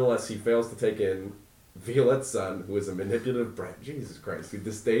 Nonetheless, he fails to take in Violette's son, who is a manipulative brat. Jesus Christ. He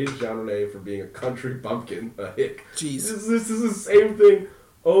disdains Jean-René for being a country bumpkin, a hick. Jesus. This is the same thing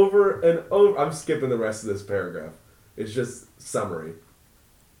over and over. I'm skipping the rest of this paragraph. It's just summary.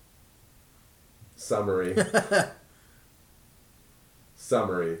 Summary.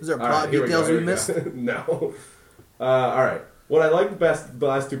 Is there plot details we missed? No. Alright. What I like best, the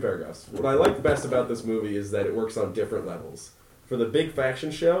last two paragraphs. What I like best about this movie is that it works on different levels. For the big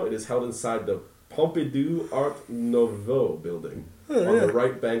fashion show, it is held inside the Pompidou Art Nouveau building on the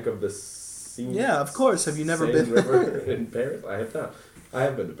right bank of the Seine. Yeah, of course. Have you never Seine been River in Paris? I have not. I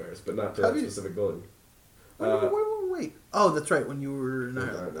have been to Paris, but not to that specific building. Wait. Oh, that's right. When you were in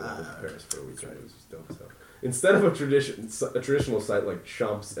Ireland. I went to Paris for a week. It was just dope as hell. Instead of a traditional site like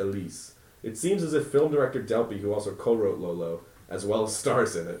Champs-Élysées, it seems as if film director Delpy, who also co-wrote Lolo, as well as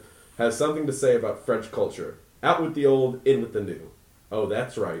stars in it, has something to say about French culture. Out with the old, in with the new. Oh,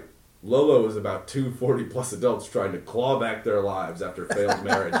 that's right. Lolo is about two 40-plus adults trying to claw back their lives after failed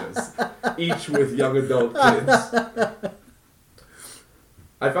marriages, each with young adult kids.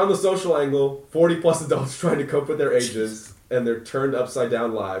 I found the social angle, 40-plus adults trying to cope with their ages and their turned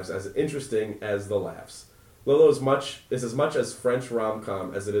upside-down lives, as interesting as the laughs. Lolo is as much as French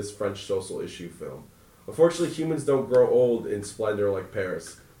rom-com as it is French social issue film. Unfortunately, humans don't grow old in splendor like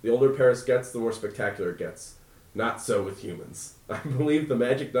Paris. The older Paris gets, the more spectacular it gets. Not so with humans. I believe the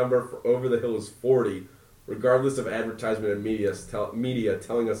magic number for Over the Hill is 40, regardless of advertisement and media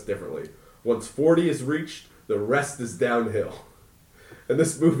telling us differently. Once 40 is reached, the rest is downhill. And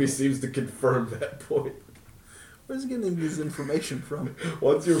this movie seems to confirm that point. Where's he getting this information from?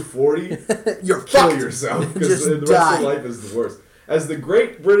 Once you're 40, you're kill yourself, because the rest of life is the worst. As the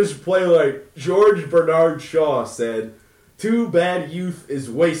great British playwright George Bernard Shaw said, "Too bad youth is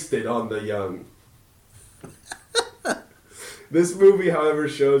wasted on the young." This movie, however,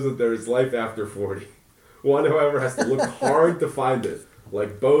 shows that there is life after 40. One, however, has to look hard to find it,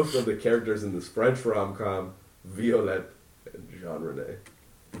 like both of the characters in this French rom-com, Violette and Jean-René.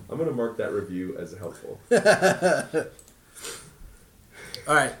 I'm going to mark that review as helpful.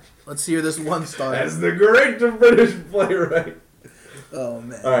 Alright, let's hear this one star. As the great British playwright. Oh,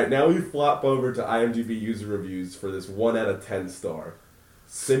 man. Alright, now we flop over to IMDb user reviews for this 1 out of 10 star.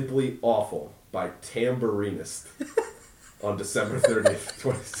 Simply Awful by Tambourinist on December 30th,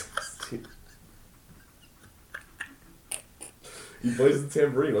 2016. He plays the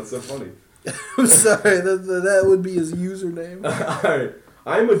tambourine. What's so funny? I'm sorry, that would be his username. Alright,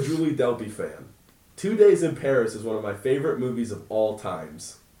 I'm a Julie Delpy fan. 2 Days in Paris is one of my favorite movies of all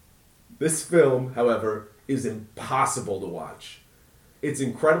times. This film, however, is impossible to watch. It's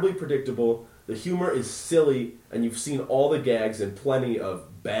incredibly predictable, the humor is silly, and you've seen all the gags in plenty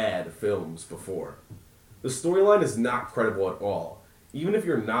of bad films before. The storyline is not credible at all. Even if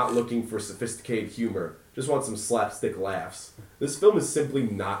you're not looking for sophisticated humor, just want some slapstick laughs, this film is simply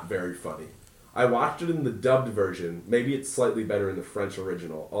not very funny. I watched it in the dubbed version. Maybe it's slightly better in the French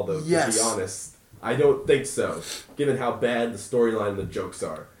original, although, to be honest, I don't think so, given how bad the storyline and the jokes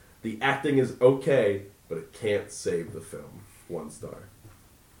are. The acting is okay, but it can't save the film. 1 star.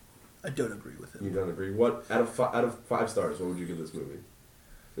 I don't agree with him. You don't agree? What, out of 5 stars, what would you give this movie?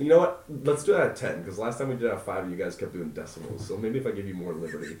 You know what? Let's do it out of 10, because last time we did it out of 5, you guys kept doing decimals, so maybe if I give you more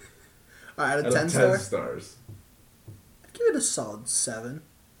liberty. Alright, out of 10 stars. I'd give it a solid 7.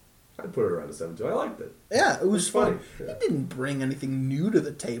 I'd put it around a 7 too. I liked it. Yeah, it was fun. Yeah. It didn't bring anything new to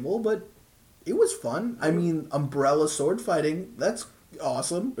the table, but it was fun. I mean, umbrella sword fighting, that's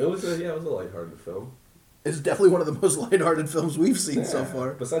awesome. It was a lighthearted film. It's definitely one of the most lighthearted films we've seen so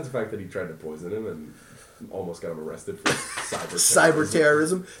far. Besides the fact that he tried to poison him and almost got him arrested for cyber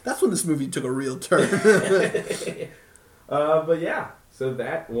terrorism. That's when this movie took a real turn. But yeah, so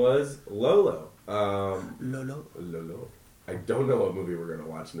that was Lolo. Lolo. I don't know what movie we're going to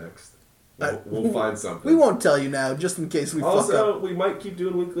watch next. We'll find something. We won't tell you now, just in case we fuck up. Also, we might keep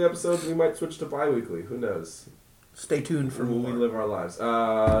doing weekly episodes. We might switch to bi-weekly. Who knows? Stay tuned for when we live our lives.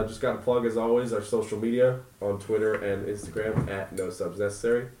 Just got to plug, as always, our social media on Twitter and Instagram at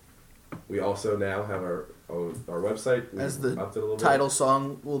NoSubsNecessary. We also now have our website. As the title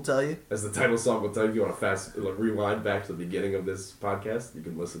song will tell you. As the title song will tell you. If you want to rewind back to the beginning of this podcast, you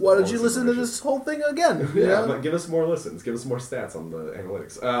can listen. Why don't you listen to this whole thing again? But give us more listens. Give us more stats on the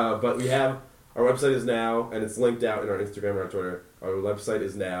analytics. But we have, our website is now, and it's linked out in our Instagram and our Twitter. Our website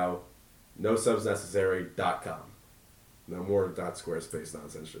is now nosubsnecessary.com. No more .squarespace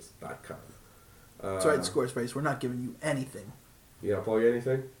nonsense, just .com. That's right, Squarespace. We're not giving you anything. You gonna plug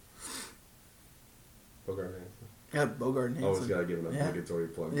anything? Yeah, Bogart and Hanson. Always gotta give an obligatory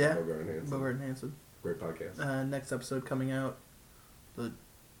plug for Bogart and Hanson. Bogart and Hanson. Great podcast. Next episode coming out the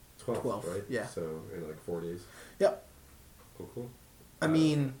 12th, right? Yeah. So in like 4 days. Yep. Cool. I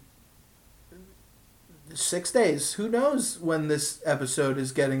mean, 6 days. Who knows when this episode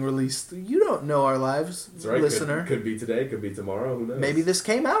is getting released? You don't know our lives, that's right. listener. Could be today, could be tomorrow, who knows? Maybe this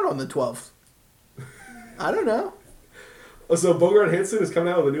came out on the 12th. I don't know. Oh, so Bogart and Hanson is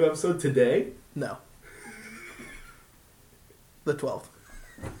coming out with a new episode today? No. The 12th.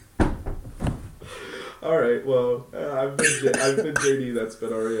 All right, well, I've been JD, that's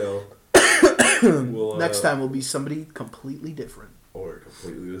been Ariel. Next time will be somebody completely different. Or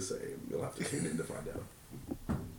completely the same. You'll have to tune in to find out.